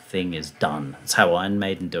Downing thing is done. That's how Iron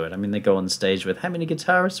Maiden do it. I mean, they go on stage with how many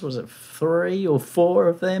guitarists? Was it 3 or 4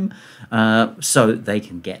 of them? So they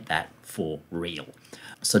can get that for real.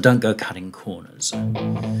 So don't go cutting corners.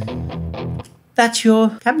 That's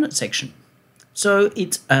your cabinet section. So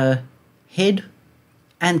it's a head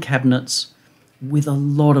and cabinets with a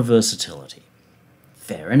lot of versatility.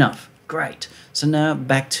 Fair enough. Great. So now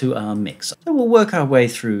back to our mix. So we'll work our way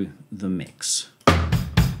through the mix.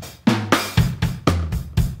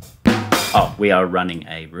 Oh, we are running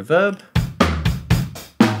a reverb,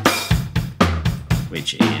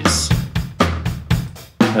 which is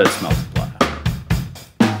Hertz multiplier.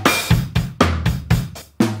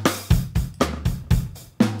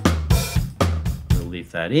 We'll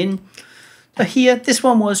leave that in. So here, this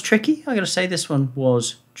one was tricky. I got to say, this one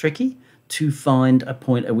was tricky to find a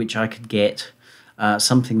point at which I could get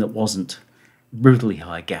something that wasn't brutally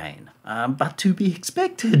high gain, but to be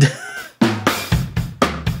expected.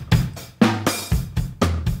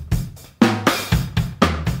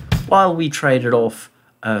 While we traded off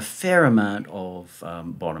a fair amount of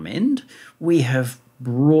bottom end, we have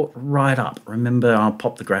brought right up. Remember, I'll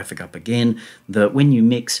pop the graphic up again, that when you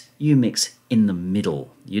mix in the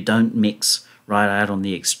middle. You don't mix right out on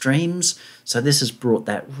the extremes. So this has brought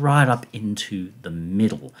that right up into the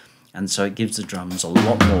middle. And so it gives the drums a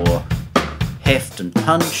lot more heft and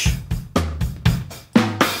punch.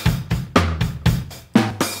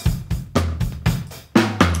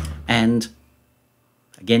 And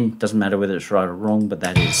again, doesn't matter whether it's right or wrong, but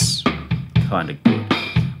that is kind of good.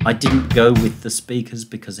 I didn't go with the speakers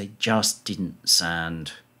because they just didn't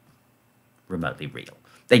sound remotely real.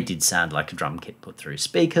 They did sound like a drum kit put through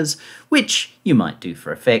speakers, which you might do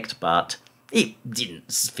for effect, but it didn't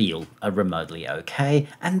feel remotely okay,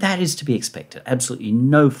 and that is to be expected. Absolutely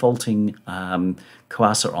no faulting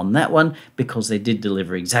Kuassa on that one, because they did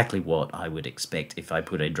deliver exactly what I would expect if I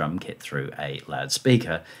put a drum kit through a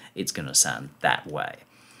loudspeaker. It's going to sound that way.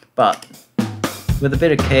 But with a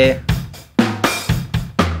bit of care,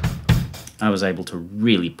 I was able to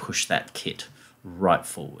really push that kit right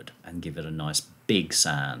forward and give it a nice big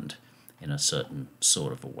sound in a certain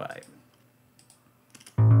sort of a way.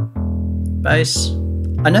 Bass.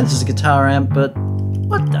 I know this is a guitar amp, but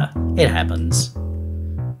what the? It happens.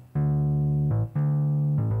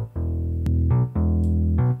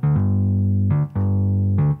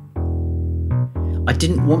 I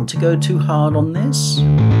didn't want to go too hard on this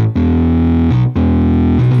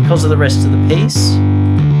because of the rest of the piece.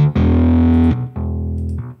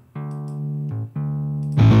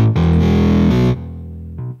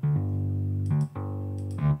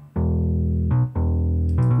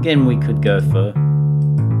 Again, we could go for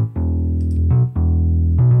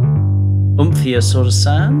umphier sort of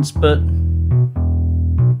sounds, but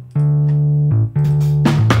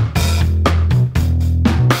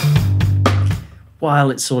while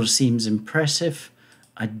it sort of seems impressive,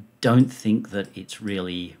 I don't think that it's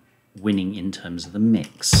really winning in terms of the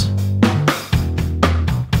mix.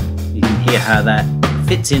 You can hear how that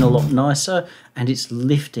fits in a lot nicer, and it's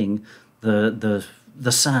lifting the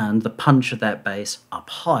sound, the punch of that bass up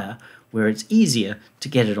higher, where it's easier to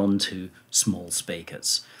get it onto small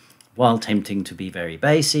speakers. While tempting to be very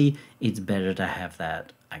bassy, it's better to have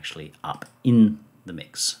that actually up in the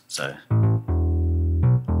mix. So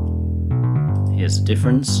here's the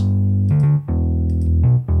difference.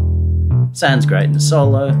 Sounds great in the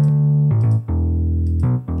solo,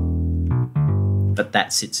 but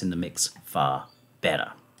that sits in the mix far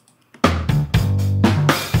better.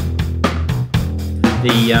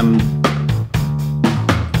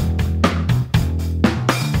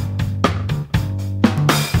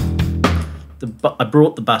 I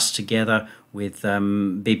brought the bus together with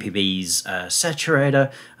BPB's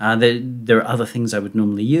saturator. There are other things I would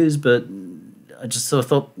normally use, but I just sort of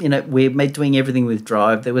thought, you know, we're doing everything with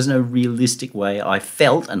drive. There was no realistic way I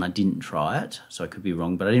felt, and I didn't try it, so I could be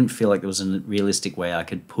wrong, but I didn't feel like there was a realistic way I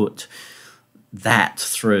could put that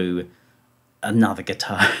through another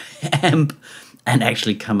guitar amp and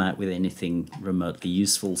actually come out with anything remotely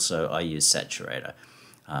useful, so I used saturator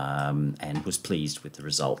and was pleased with the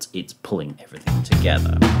results. It's pulling everything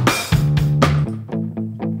together.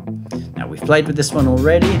 Now, we've played with this one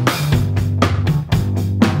already.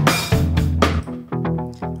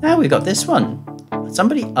 Now we've got this one.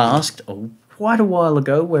 Somebody asked a quite a while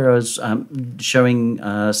ago where I was showing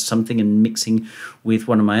something and mixing with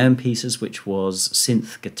one of my own pieces, which was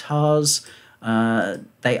synth guitars.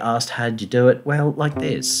 They asked, how'd you do it? Well, like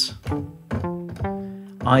this.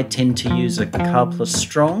 I tend to use a car plus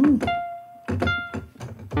strong,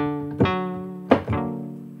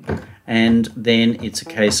 and then it's a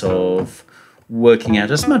case of working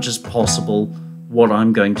out as much as possible what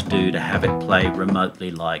I'm going to do to have it play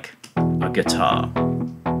remotely like a guitar.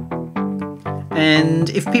 And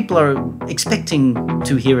if people are expecting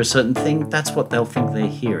to hear a certain thing, that's what they'll think they're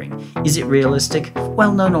hearing. Is it realistic?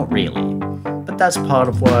 Well, no, not really. But that's part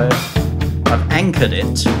of why I've anchored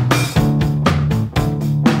it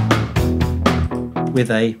with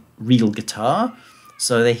a real guitar.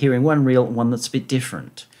 So they're hearing one real, one that's a bit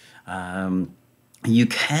different. You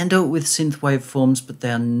can do it with synth waveforms, but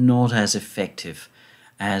they're not as effective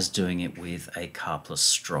as doing it with a car plus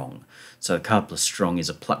strong. So a car plus strong is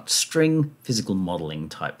a plucked string, physical modeling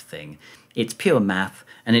type thing. It's pure math,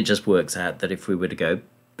 and it just works out that if we were to go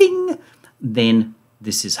bing, then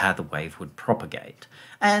this is how the wave would propagate.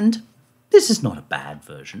 And this is not a bad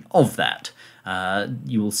version of that.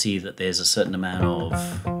 You will see that there's a certain amount of...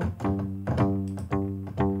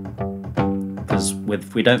 because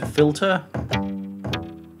if we don't filter,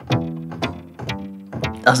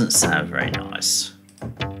 it doesn't sound very nice.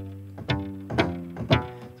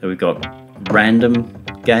 So we've got random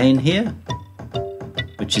gain here,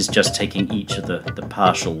 which is just taking each of the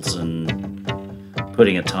partials and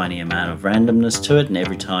putting a tiny amount of randomness to it, and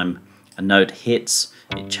every time a note hits,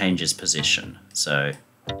 it changes position. So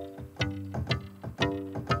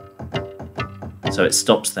it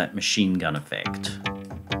stops that machine gun effect,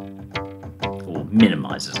 or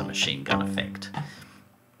minimizes a machine gun effect.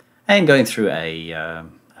 And going through a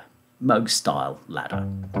Moog style ladder,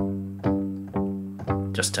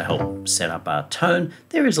 just to help set up our tone.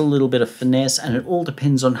 There is a little bit of finesse, and it all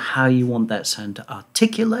depends on how you want that sound to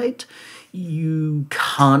articulate. You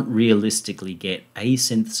can't realistically get a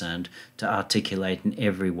synth sound to articulate in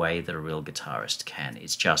every way that a real guitarist can.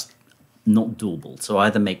 It's just not doable. So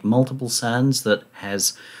either make multiple sounds that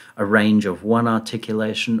has a range of one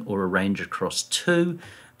articulation or a range across two,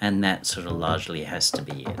 and that sort of largely has to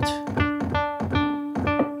be it.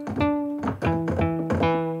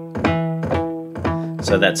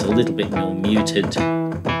 So that's a little bit more muted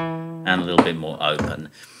and a little bit more open.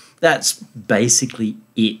 That's basically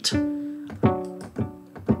it.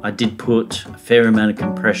 I did put a fair amount of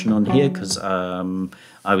compression on here because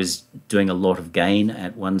I was doing a lot of gain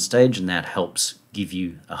at one stage, and that helps give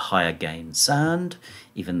you a higher gain sound,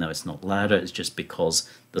 even though it's not louder. It's just because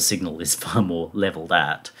the signal is far more leveled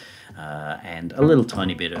out, and a little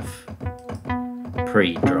tiny bit of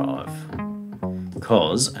pre-drive.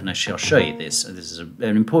 Because, and I shall show you this is an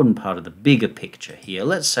important part of the bigger picture here.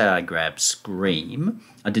 Let's say I grab Scream.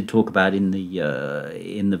 I did talk about in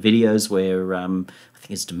the videos where I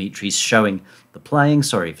think it's Dimitri's showing the playing.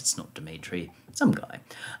 Sorry if it's not Dimitri, some guy.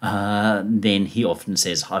 Then he often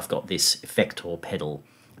says, I've got this effector pedal,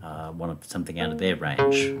 something out of their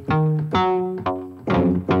range.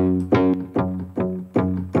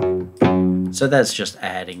 So that's just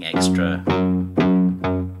adding extra.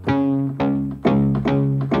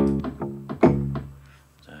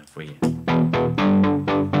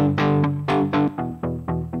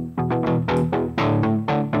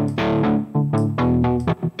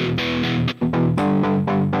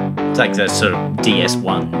 It's like that sort of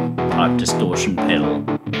DS1 type distortion pedal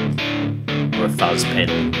or a fuzz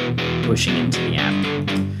pedal pushing into the amp.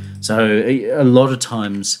 So a lot of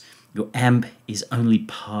times your amp is only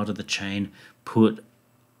part of the chain. Put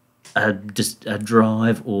a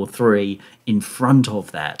drive or three in front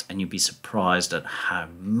of that, and you'll be surprised at how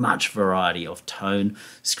much variety of tone,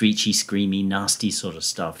 screechy, screamy, nasty sort of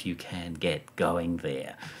stuff you can get going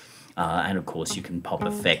there. And of course you can pop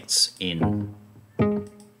effects in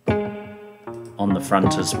on the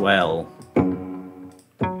front as well.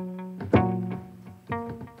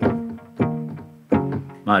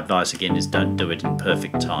 My advice again is don't do it in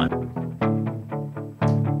perfect time.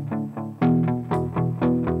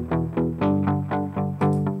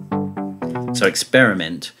 So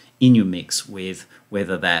experiment in your mix with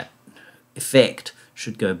whether that effect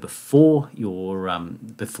should go before your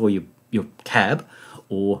cab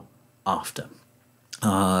or after.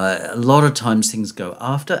 A lot of times things go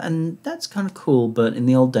after, and that's kind of cool, but in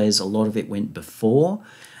the old days a lot of it went before,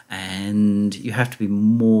 and you have to be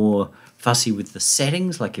more fussy with the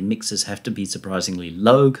settings. Like your mixers have to be surprisingly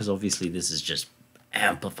low, because obviously this is just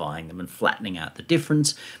amplifying them and flattening out the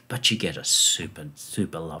difference, but you get a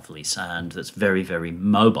super lovely sound that's very, very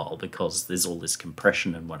mobile because there's all this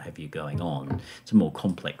compression and what have you going on. It's a more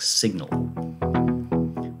complex signal.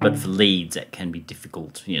 But for leads, that can be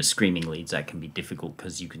difficult. You know, screaming leads, that can be difficult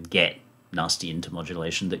because you can get nasty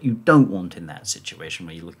intermodulation that you don't want in that situation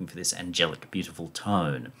where you're looking for this angelic, beautiful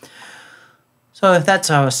tone. So that's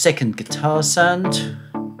our second guitar sound.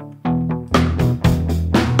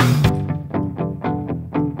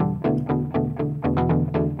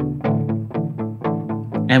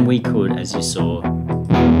 And we could, as you saw,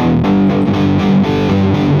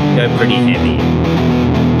 go pretty heavy.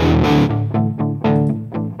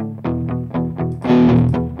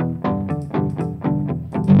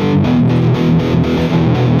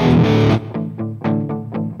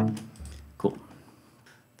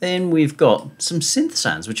 Then we've got some synth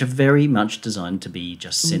sounds, which are very much designed to be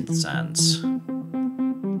just synth sounds.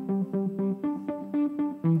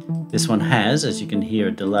 This one has, as you can hear,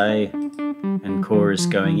 a delay and chorus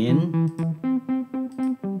going in.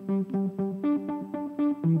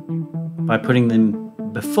 By putting them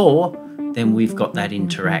before, then we've got that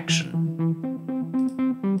interaction.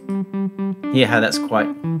 Hear how that's quite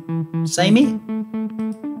samey?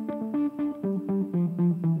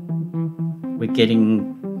 We're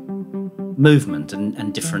getting movement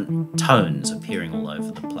and different tones appearing all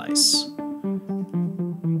over the place.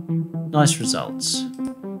 Nice results.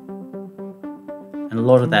 And a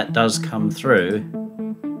lot of that does come through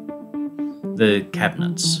the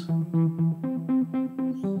cabinets,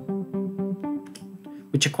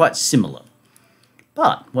 which are quite similar.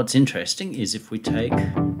 But what's interesting is if we take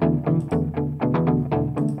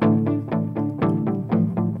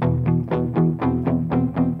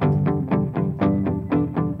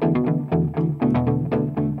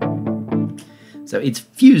so it's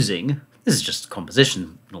fusing. This is just a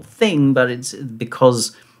compositional thing, but it's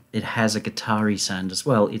because it has a guitar-y sound as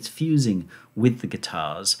well. It's fusing with the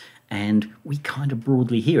guitars, and we kind of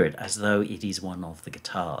broadly hear it as though it is one of the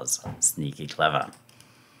guitars. Sneaky clever.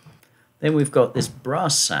 Then we've got this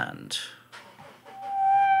brass sound.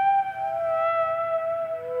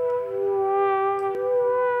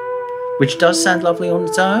 Which does sound lovely on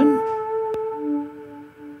its own.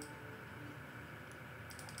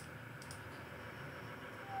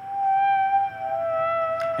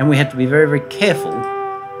 And we have to be very, very careful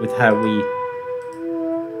with how we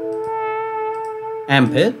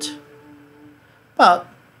amp it, but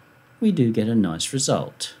we do get a nice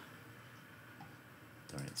result.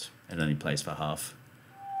 Sorry, it only plays for half.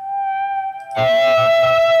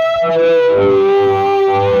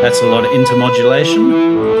 That's a lot of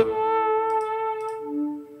intermodulation.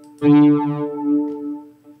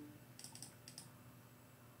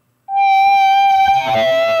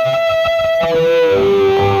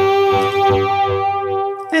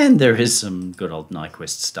 And there is some good old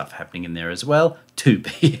Nyquist stuff happening in there as well, to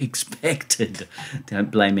be expected.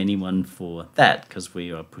 Don't blame anyone for that, because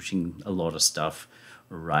we are pushing a lot of stuff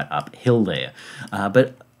right uphill there.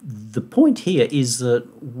 But the point here is that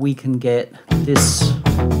we can get this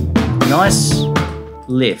nice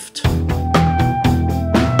lift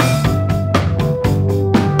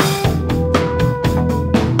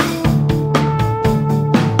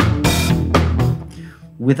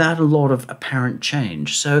without a lot of apparent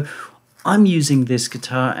change. So I'm using this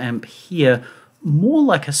guitar amp here more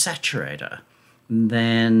like a saturator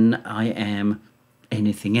than I am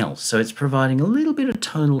anything else. So it's providing a little bit of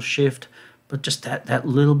tonal shift, but just that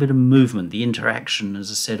little bit of movement, the interaction,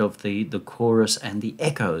 as I said, of the chorus and the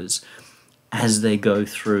echoes as they go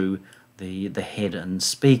through the head and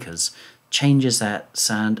speakers, changes that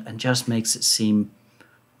sound and just makes it seem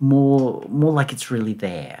more like it's really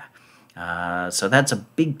there. So that's a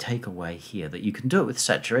big takeaway here, that you can do it with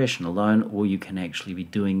saturation alone, or you can actually be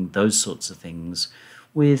doing those sorts of things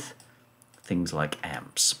with things like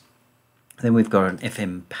amps. Then we've got an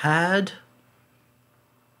FM pad.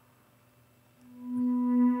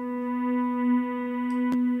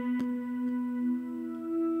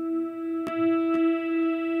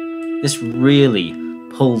 This really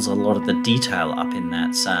pulls a lot of the detail up in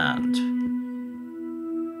that sound.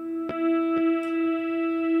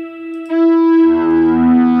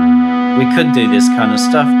 We could do this kind of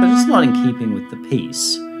stuff, but it's not in keeping with the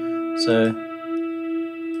piece. So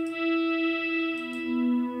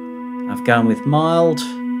I've gone with mild.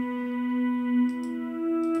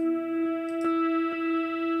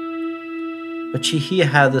 But you hear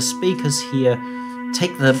how the speakers here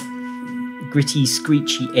take the gritty,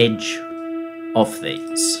 screechy edge off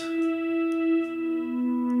these.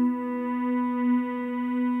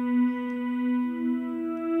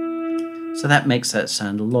 So that makes that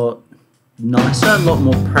sound a lot nicer, a lot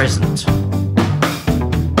more present.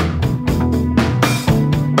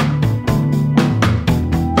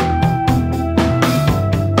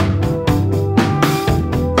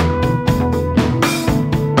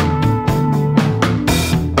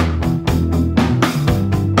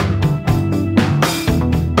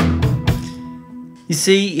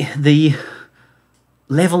 see the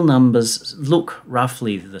level numbers look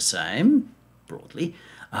roughly the same, broadly,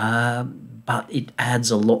 but it adds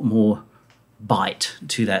a lot more bite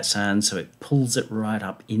to that sound, so it pulls it right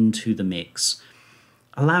up into the mix,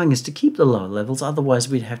 allowing us to keep the lower levels. Otherwise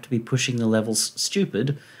we'd have to be pushing the levels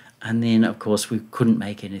stupid, and then of course we couldn't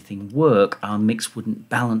make anything work. Our mix wouldn't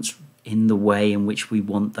balance in the way in which we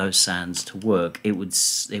want those sounds to work. It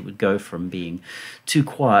would go from being too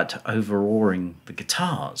quiet to overawing the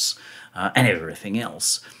guitars and everything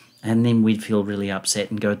else, and then we'd feel really upset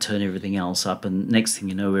and go turn everything else up, and next thing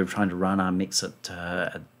you know we're trying to run our mix at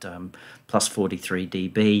plus 43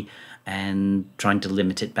 dB and trying to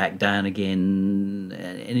limit it back down again,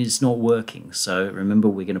 and it's not working. So remember,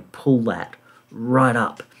 we're going to pull that right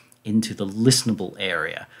up into the listenable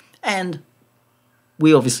area, and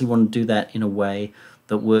we obviously want to do that in a way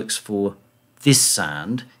that works for this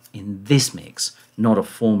sound in this mix, not a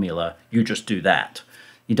formula. You just do that.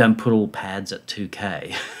 You don't put all pads at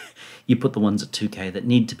 2K. You put the ones at 2K that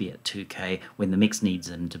need to be at 2K when the mix needs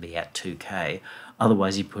them to be at 2K.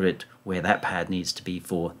 Otherwise, you put it where that pad needs to be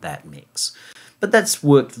for that mix. But that's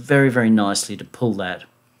worked very, very nicely to pull that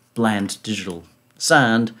bland digital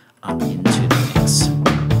sound up into the mix.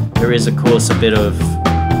 There is, of course, a bit of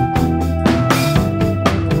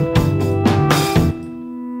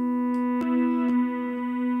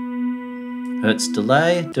Hertz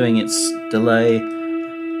delay, doing its delay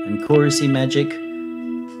and chorusy magic.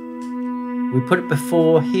 We put it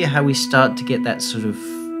before here, how we start to get that sort of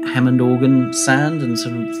Hammond organ sound and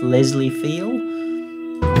sort of Leslie feel.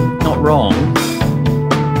 Not wrong,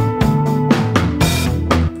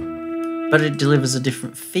 but it delivers a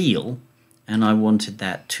different feel, and I wanted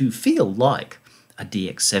that to feel like a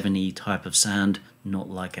DX7E type of sound, not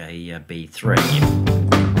like a B3.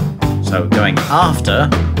 So going after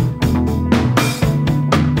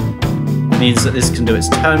means that this can do its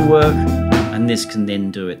tone work, and this can then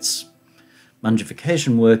do its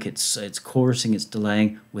mungification work, its chorusing, its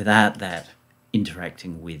delaying, without that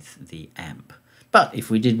interacting with the amp. But if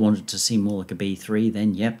we did want it to seem more like a B3,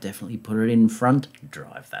 then yep, definitely put it in front,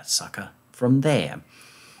 drive that sucker from there.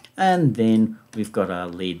 And then we've got our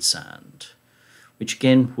lead sound, which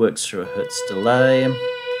again works through a Hertz delay,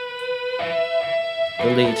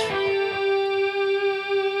 delete,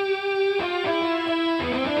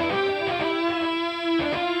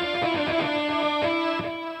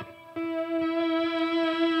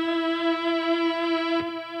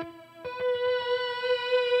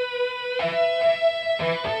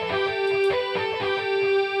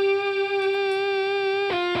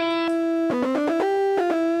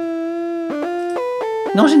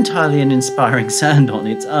 not entirely an inspiring sound on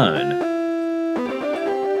its own.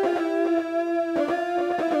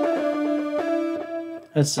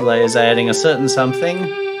 Hertz delay is adding a certain something.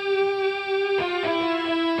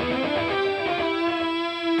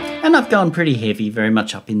 And I've gone pretty heavy, very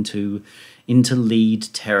much up into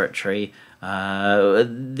lead territory.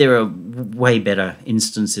 There are way better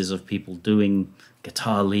instances of people doing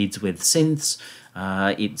guitar leads with synths.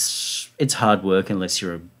 It's hard work unless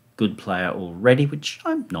you're a good player already, which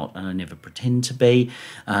I'm not, and I never pretend to be.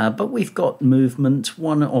 But we've got movement.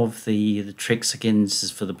 One of the tricks, again, this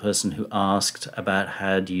is for the person who asked about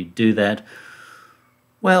how do you do that.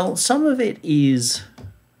 Well, some of it is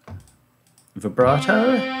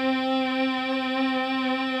vibrato,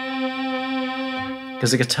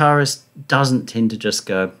 because a guitarist doesn't tend to just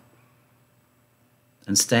go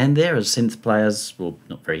and stand there, as synth players, well,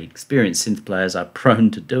 not very experienced synth players, are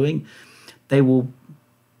prone to doing. They will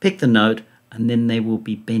pick the note, and then they will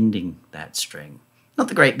be bending that string. Not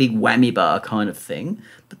the great big whammy bar kind of thing,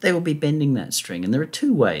 but they will be bending that string. And there are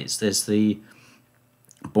two ways. There's the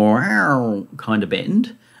kind of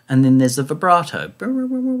bend, and then there's the vibrato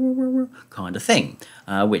kind of thing,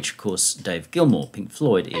 which, of course, Dave Gilmour, Pink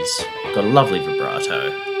Floyd, is got a lovely vibrato.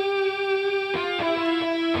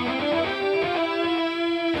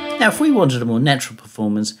 Now, if we wanted a more natural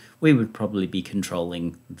performance, we would probably be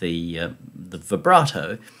controlling the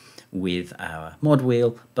vibrato with our mod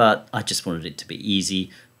wheel, but I just wanted it to be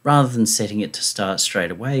easy. Rather than setting it to start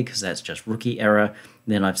straight away, because that's just rookie error,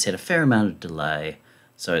 then I've set a fair amount of delay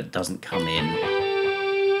so it doesn't come in.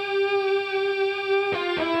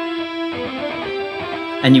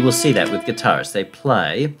 And you will see that with guitarists. They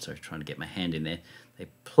play, sorry, trying to get my hand in there, they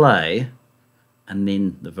play, and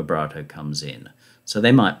then the vibrato comes in. So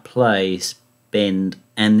they might play, bend,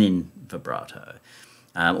 and then vibrato.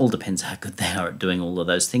 All depends how good they are at doing all of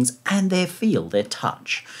those things, and their feel, their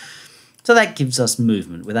touch. So that gives us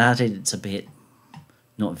movement. Without it, it's a bit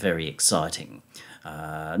not very exciting.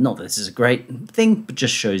 Not that this is a great thing, but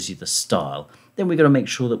just shows you the style. then we've got to make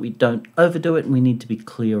sure that we don't overdo it and we need to be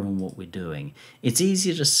clear on what we're doing. It's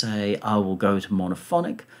easier to say, I will go to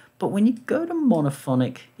monophonic, but when you go to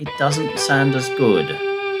monophonic, it doesn't sound as good.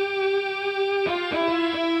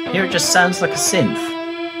 Here it just sounds like a synth.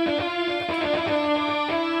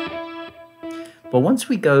 But once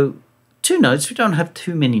we go 2 notes, we don't have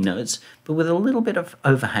too many notes, but with a little bit of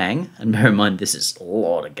overhang, and bear in mind this is a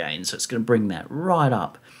lot of gain, so it's going to bring that right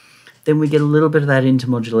up, then we get a little bit of that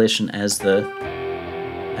intermodulation as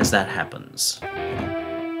that happens.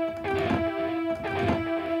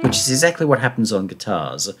 Which is exactly what happens on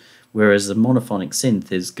guitars, whereas the monophonic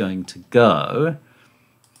synth is going to go...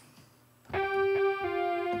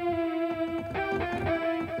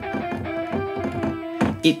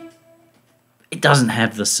 It doesn't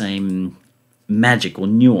have the same magic or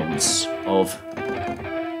nuance of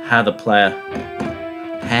how the player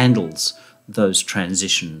handles those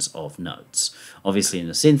transitions of notes. Obviously in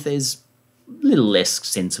a synth there's a little less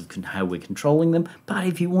sense of how we're controlling them, but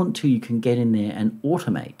if you want to, you can get in there and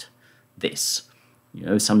automate this. You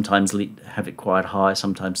know, sometimes have it quite high,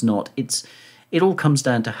 sometimes not. It all comes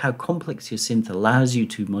down to how complex your synth allows you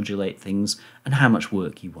to modulate things and how much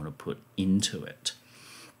work you want to put into it.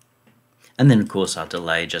 And then, of course, our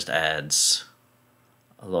delay just adds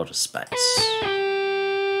a lot of space.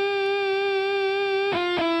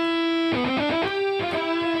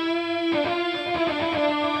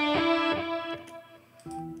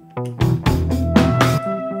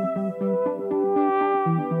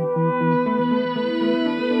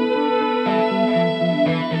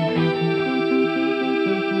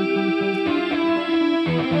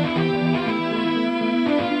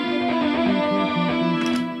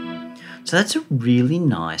 So that's a really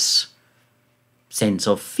nice sense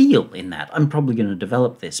of feel in that. I'm probably going to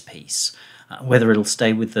develop this piece. Whether it'll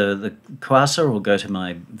stay with the Kuassa or go to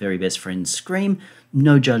my very best friend's Scream,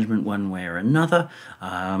 no judgment one way or another,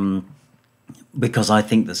 because I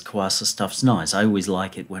think this Kuassa stuff's nice. I always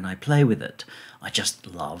like it when I play with it. I just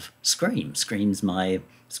love Scream. Scream's my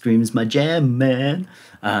jam, man.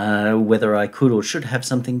 Whether I could or should have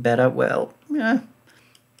something better, well, yeah.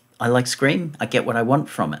 I like Scream, I get what I want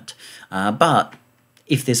from it. But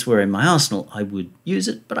if this were in my arsenal, I would use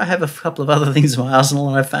it, but I have a couple of other things in my arsenal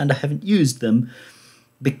and I found I haven't used them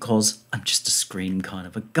because I'm just a Scream kind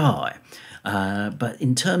of a guy. But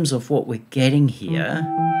in terms of what we're getting here,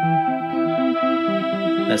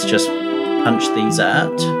 let's just punch these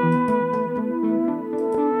out.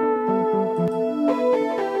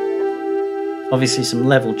 Obviously some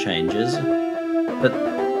level changes, but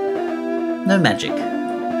no magic.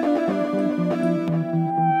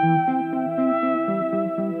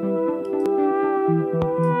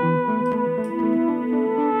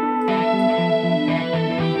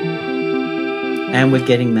 And we're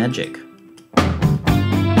getting magic.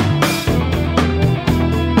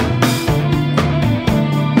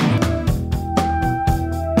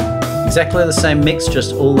 Exactly the same mix,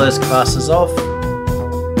 just all those classes off.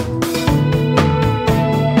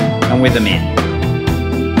 And with them in.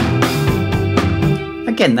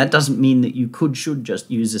 Again, that doesn't mean that you should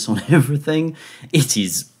just use this on everything. It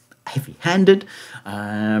is heavy-handed,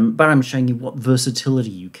 but I'm showing you what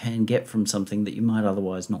versatility you can get from something that you might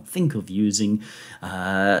otherwise not think of using,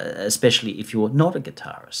 especially if you're not a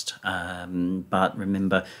guitarist. But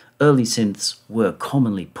remember, early synths were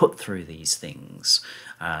commonly put through these things.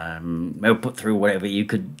 They were put through whatever you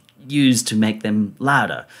could use to make them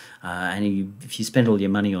louder. And if you spent all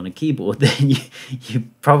your money on a keyboard, then you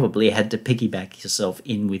probably had to piggyback yourself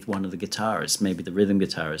in with one of the guitarists, maybe the rhythm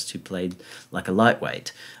guitarist who played like a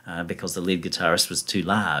lightweight, because the lead guitarist was too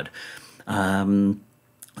loud.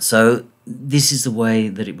 So this is the way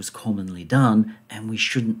that it was commonly done, and we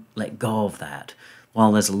shouldn't let go of that.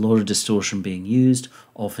 While there's a lot of distortion being used,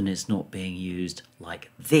 often it's not being used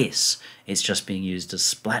like this. It's just being used as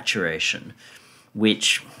splaturation,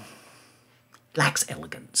 which lacks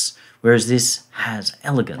elegance, whereas this has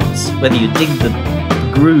elegance. Whether you dig the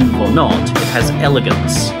groove or not, it has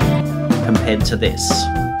elegance compared to this.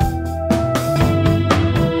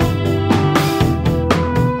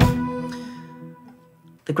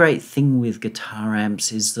 The great thing with guitar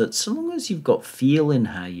amps is that so long as you've got feel in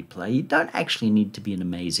how you play, you don't actually need to be an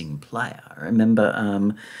amazing player. I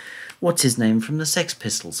remember, what's his name from the Sex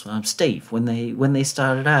Pistols, Steve, when they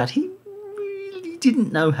started out, he really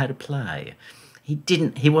didn't know how to play.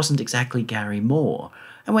 He wasn't exactly Gary Moore.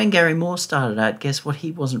 And when Gary Moore started out, guess what?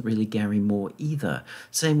 He wasn't really Gary Moore either.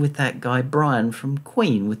 Same with that guy Brian from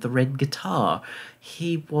Queen with the red guitar.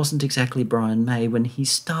 He wasn't exactly Brian May when he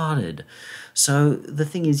started. So the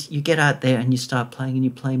thing is, you get out there and you start playing and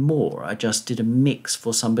you play more. I just did a mix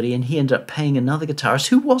for somebody and he ended up paying another guitarist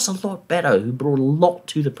who was a lot better, who brought a lot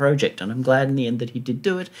to the project. And I'm glad in the end that he did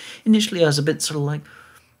do it. Initially, I was a bit sort of like,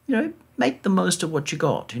 make the most of what you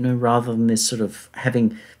got, rather than this sort of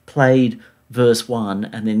having played verse 1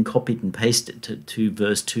 and then copied and pasted to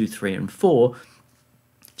verse 2, 3, and 4.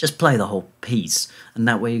 Just play the whole piece, and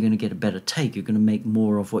that way you're going to get a better take. You're going to make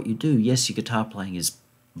more of what you do. Yes, your guitar playing is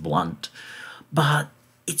blunt, but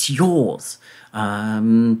it's yours.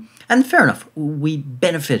 And fair enough,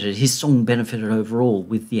 his song benefited overall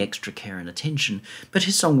with the extra care and attention, but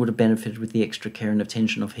his song would have benefited with the extra care and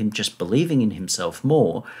attention of him just believing in himself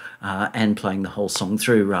more and playing the whole song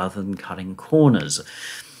through rather than cutting corners.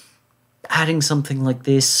 Adding something like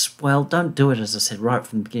this, well, don't do it, as I said right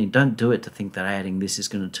from the beginning, don't do it to think that adding this is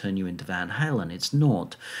going to turn you into Van Halen. It's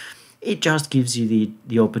not. It just gives you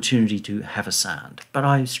the opportunity to have a sound. But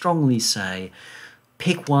I strongly say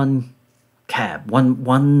pick one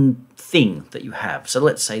one thing that you have. So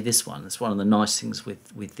let's say this one. It's one of the nice things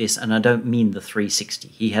with this, and I don't mean the 360.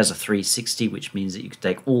 He has a 360, which means that you can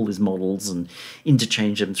take all his models and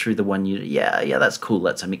interchange them through the one unit. Yeah, that's cool.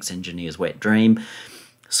 That's a mix engineer's wet dream,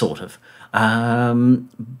 sort of.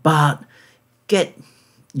 But get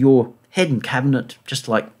your head and cabinet, just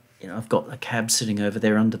like, I've got a cab sitting over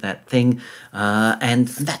there under that thing, and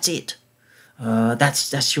that's it.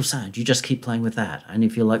 That's your sound. You just keep playing with that. And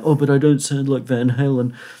if you're like, oh, but I don't sound like Van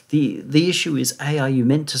Halen, the issue is, A, are you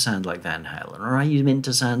meant to sound like Van Halen, or are you meant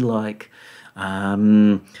to sound like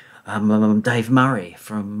Dave Murray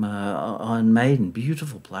from Iron Maiden?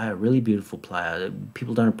 Beautiful player, really beautiful player.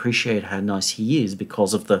 People don't appreciate how nice he is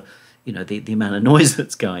because of the amount of noise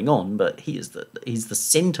that's going on, but he's the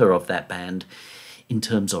center of that band in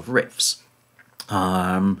terms of riffs.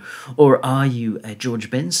 Or are you a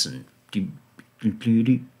George Benson?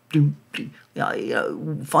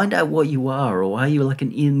 Find out what you are. Or are you like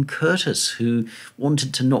an Ian Curtis who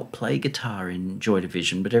wanted to not play guitar in Joy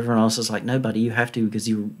Division, but everyone else is like, no, buddy, you have to because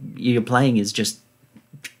your playing is just,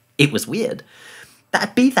 it was weird.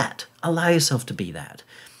 Be that. Allow yourself to be that.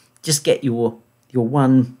 Just get your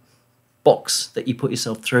one box that you put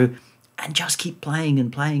yourself through and just keep playing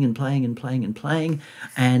and playing and playing and playing and playing.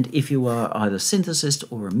 And if you are either a synthesist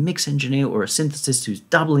or a mix engineer, or a synthesist who's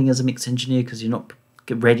doubling as a mix engineer because you're not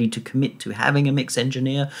ready to commit to having a mix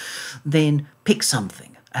engineer, then pick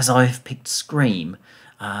something, as I've picked Scream,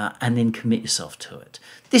 and then commit yourself to it.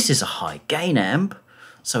 This is a high gain amp,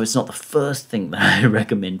 so it's not the first thing that I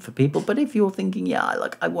recommend for people, but if you're thinking,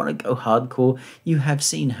 I want to go hardcore, you have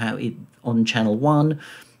seen how it, on channel 1,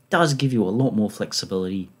 does give you a lot more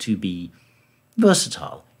flexibility to be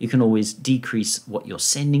versatile. You can always decrease what you're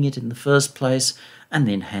sending it in the first place and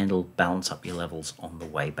then balance up your levels on the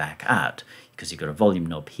way back out, because you've got a volume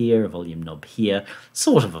knob here, a volume knob here,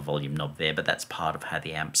 sort of a volume knob there, but that's part of how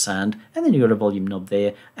the amps sound, and then you've got a volume knob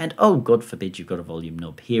there, and oh, God forbid, you've got a volume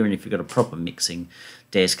knob here, and if you've got a proper mixing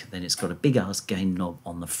desk, then it's got a big-ass gain knob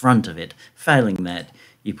on the front of it. Failing that,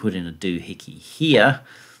 you put in a doohickey here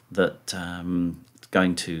that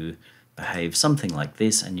going to behave something like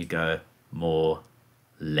this, and you go more,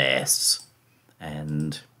 less,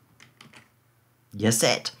 and you're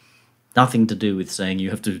set. Nothing to do with saying you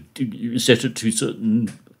have to set it to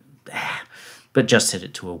certain, but just set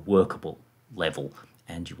it to a workable level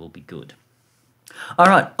and you will be good. All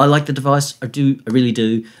right, I like the device. I really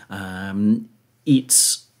do.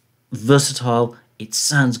 It's versatile. It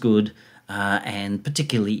sounds good. And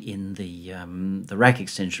particularly in the rack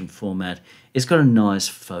extension format, it's got a nice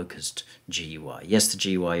focused GUI. Yes, the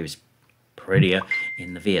GUI is prettier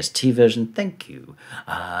in the VST version, thank you.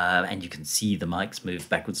 And you can see the mics move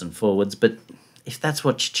backwards and forwards, but if that's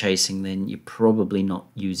what you're chasing, then you're probably not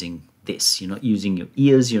using this. You're not using your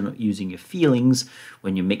ears, you're not using your feelings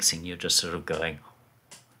when you're mixing. You're just sort of going,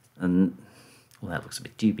 and well, that looks a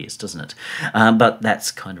bit dubious, doesn't it? But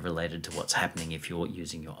that's kind of related to what's happening if you're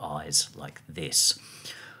using your eyes like this.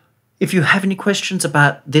 If you have any questions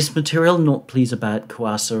about this material, not please about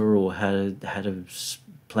Kuassa or how to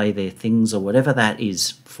play their things or whatever, that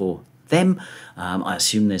is for them. I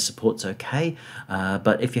assume their support's okay.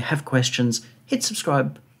 But if you have questions, hit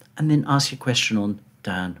subscribe and then ask your question on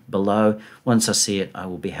down below. Once I see it, I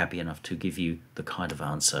will be happy enough to give you the kind of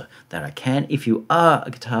answer that I can. If you are a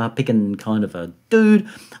guitar picking kind of a dude,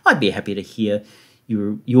 I'd be happy to hear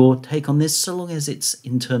your take on this, so long as it's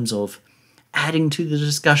in terms of adding to the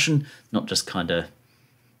discussion, not just kind of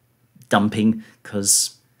dumping,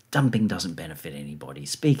 because dumping doesn't benefit anybody.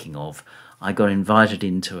 Speaking of, I got invited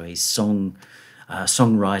into a songwriting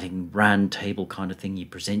round table kind of thing. You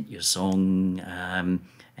present your song,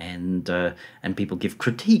 and people give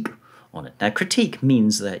critique on it. Now, critique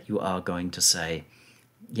means that you are going to say,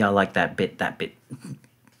 yeah, I like that bit, that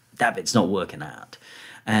bit's not working out.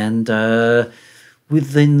 And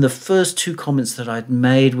within the first two comments that I'd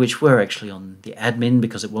made, which were actually on the admin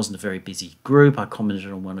because it wasn't a very busy group, I commented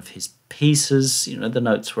on one of his pieces. You know, the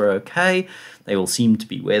notes were okay. They all seemed to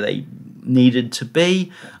be where they needed to be.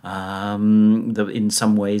 In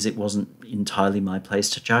some ways, it wasn't entirely my place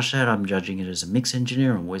to judge that. I'm judging it as a mix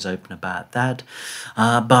engineer. I'm always open about that.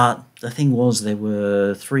 But the thing was, there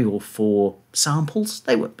were 3 or 4 samples.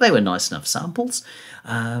 They were nice enough samples,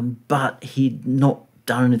 but he'd not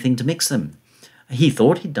done anything to mix them. He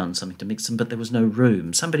thought he'd done something to mix them, but there was no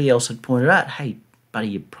room. Somebody else had pointed out, hey, buddy,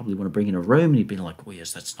 you probably want to bring in a room. And he'd been like, oh,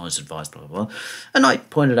 yes, that's nice advice, blah, blah, blah. And I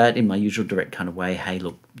pointed out in my usual direct kind of way, hey,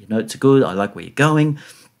 look, your notes are good. I like where you're going.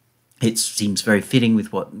 It seems very fitting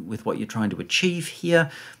with what you're trying to achieve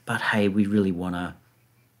here. But, hey, we really want to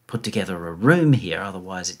put together a room here.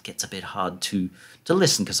 Otherwise, it gets a bit hard to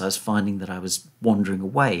listen, because I was finding that I was wandering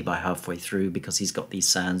away by halfway through because he's got these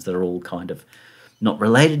sounds that are all kind of not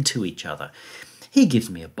related to each other. He gives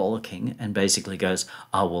me a bollocking and basically goes,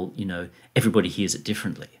 oh, well, you know, everybody hears it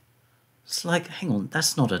differently. It's like, hang on,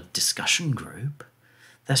 that's not a discussion group.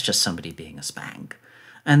 That's just somebody being a spank.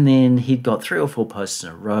 And then he'd got 3 or 4 posts in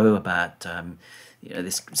a row about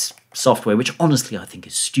this software, which honestly I think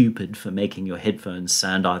is stupid, for making your headphones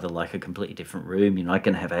sound either like a completely different room. You know, I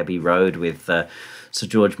can have Abbey Road with Sir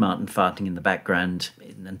George Martin farting in the background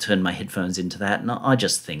and turn my headphones into that. And I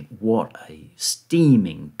just think, what a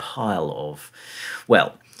steaming pile of,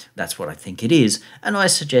 well, that's what I think it is. And I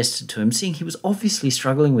suggested to him, seeing he was obviously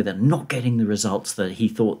struggling with it, not getting the results that he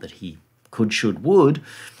thought that he could, should, would,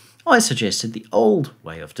 I suggested the old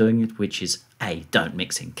way of doing it, which is A, don't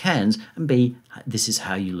mix in cans, and B, this is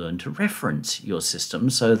how you learn to reference your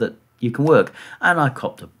system so that you can work. And I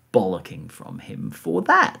copped a bollocking from him for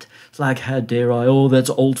that. It's like, how dare I? Oh,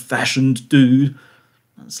 that's old-fashioned, dude.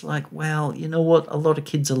 It's like, well, you know what? A lot of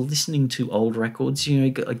kids are listening to old records.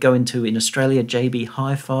 You know, go into, in Australia, JB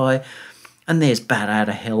Hi-Fi, and there's Bat Out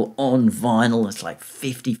of Hell on vinyl. It's like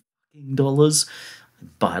 $50.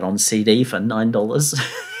 Buy it on CD for $9.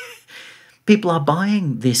 People are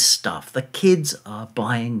buying this stuff. The kids are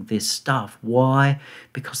buying this stuff. Why?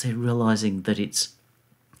 Because they're realizing that it's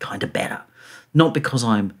kind of better. Not because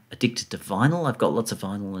I'm addicted to vinyl. I've got lots of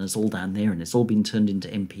vinyl and it's all down there and it's all been turned into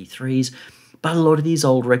MP3s. But a lot of these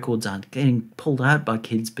old records aren't getting pulled out by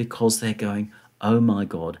kids because they're going, oh my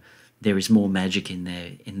God, there is more magic in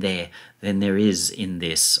there than there is in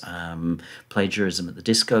this plagiarism at the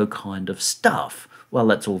disco kind of stuff. Well,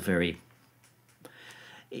 that's all very...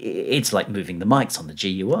 It's like moving the mics on the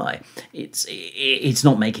GUI. It's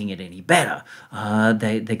not making it any better.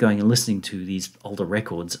 They're going and listening to these older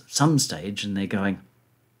records at some stage, and they're going,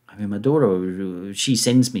 I mean, my daughter, she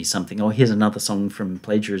sends me something. Oh, here's another song from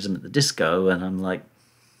Plagiarism at the Disco, and I'm like,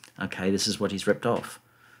 okay, this is what he's ripped off.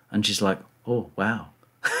 And she's like, oh, wow.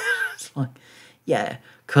 It's like, yeah,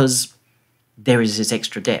 because there is this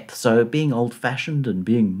extra depth. So being old-fashioned and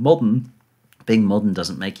being modern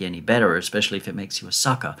doesn't make you any better, especially if it makes you a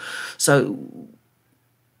sucker. So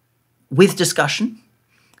with discussion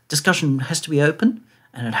has to be open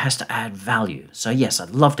and it has to add value. So yes,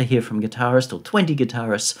 I'd love to hear from guitarists or 20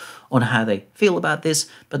 guitarists on how they feel about this,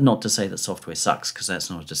 but not to say that software sucks, because that's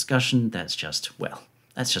not a discussion. That's just, well,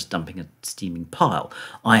 that's just dumping a steaming pile.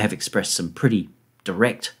 I have expressed some pretty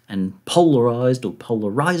direct and polarized or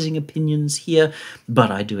polarizing opinions here,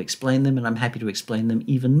 but I do explain them, and I'm happy to explain them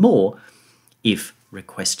even more if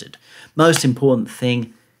requested. Most important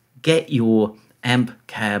thing, get your amp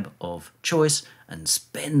cab of choice and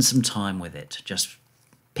spend some time with it. Just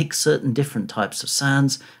pick certain different types of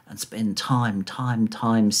sounds and spend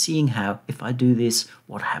time seeing how, if I do this,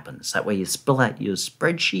 what happens. That way you spill out your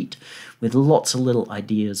spreadsheet with lots of little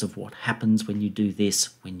ideas of what happens when you do this,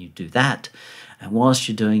 when you do that. And whilst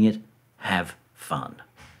you're doing it, have fun.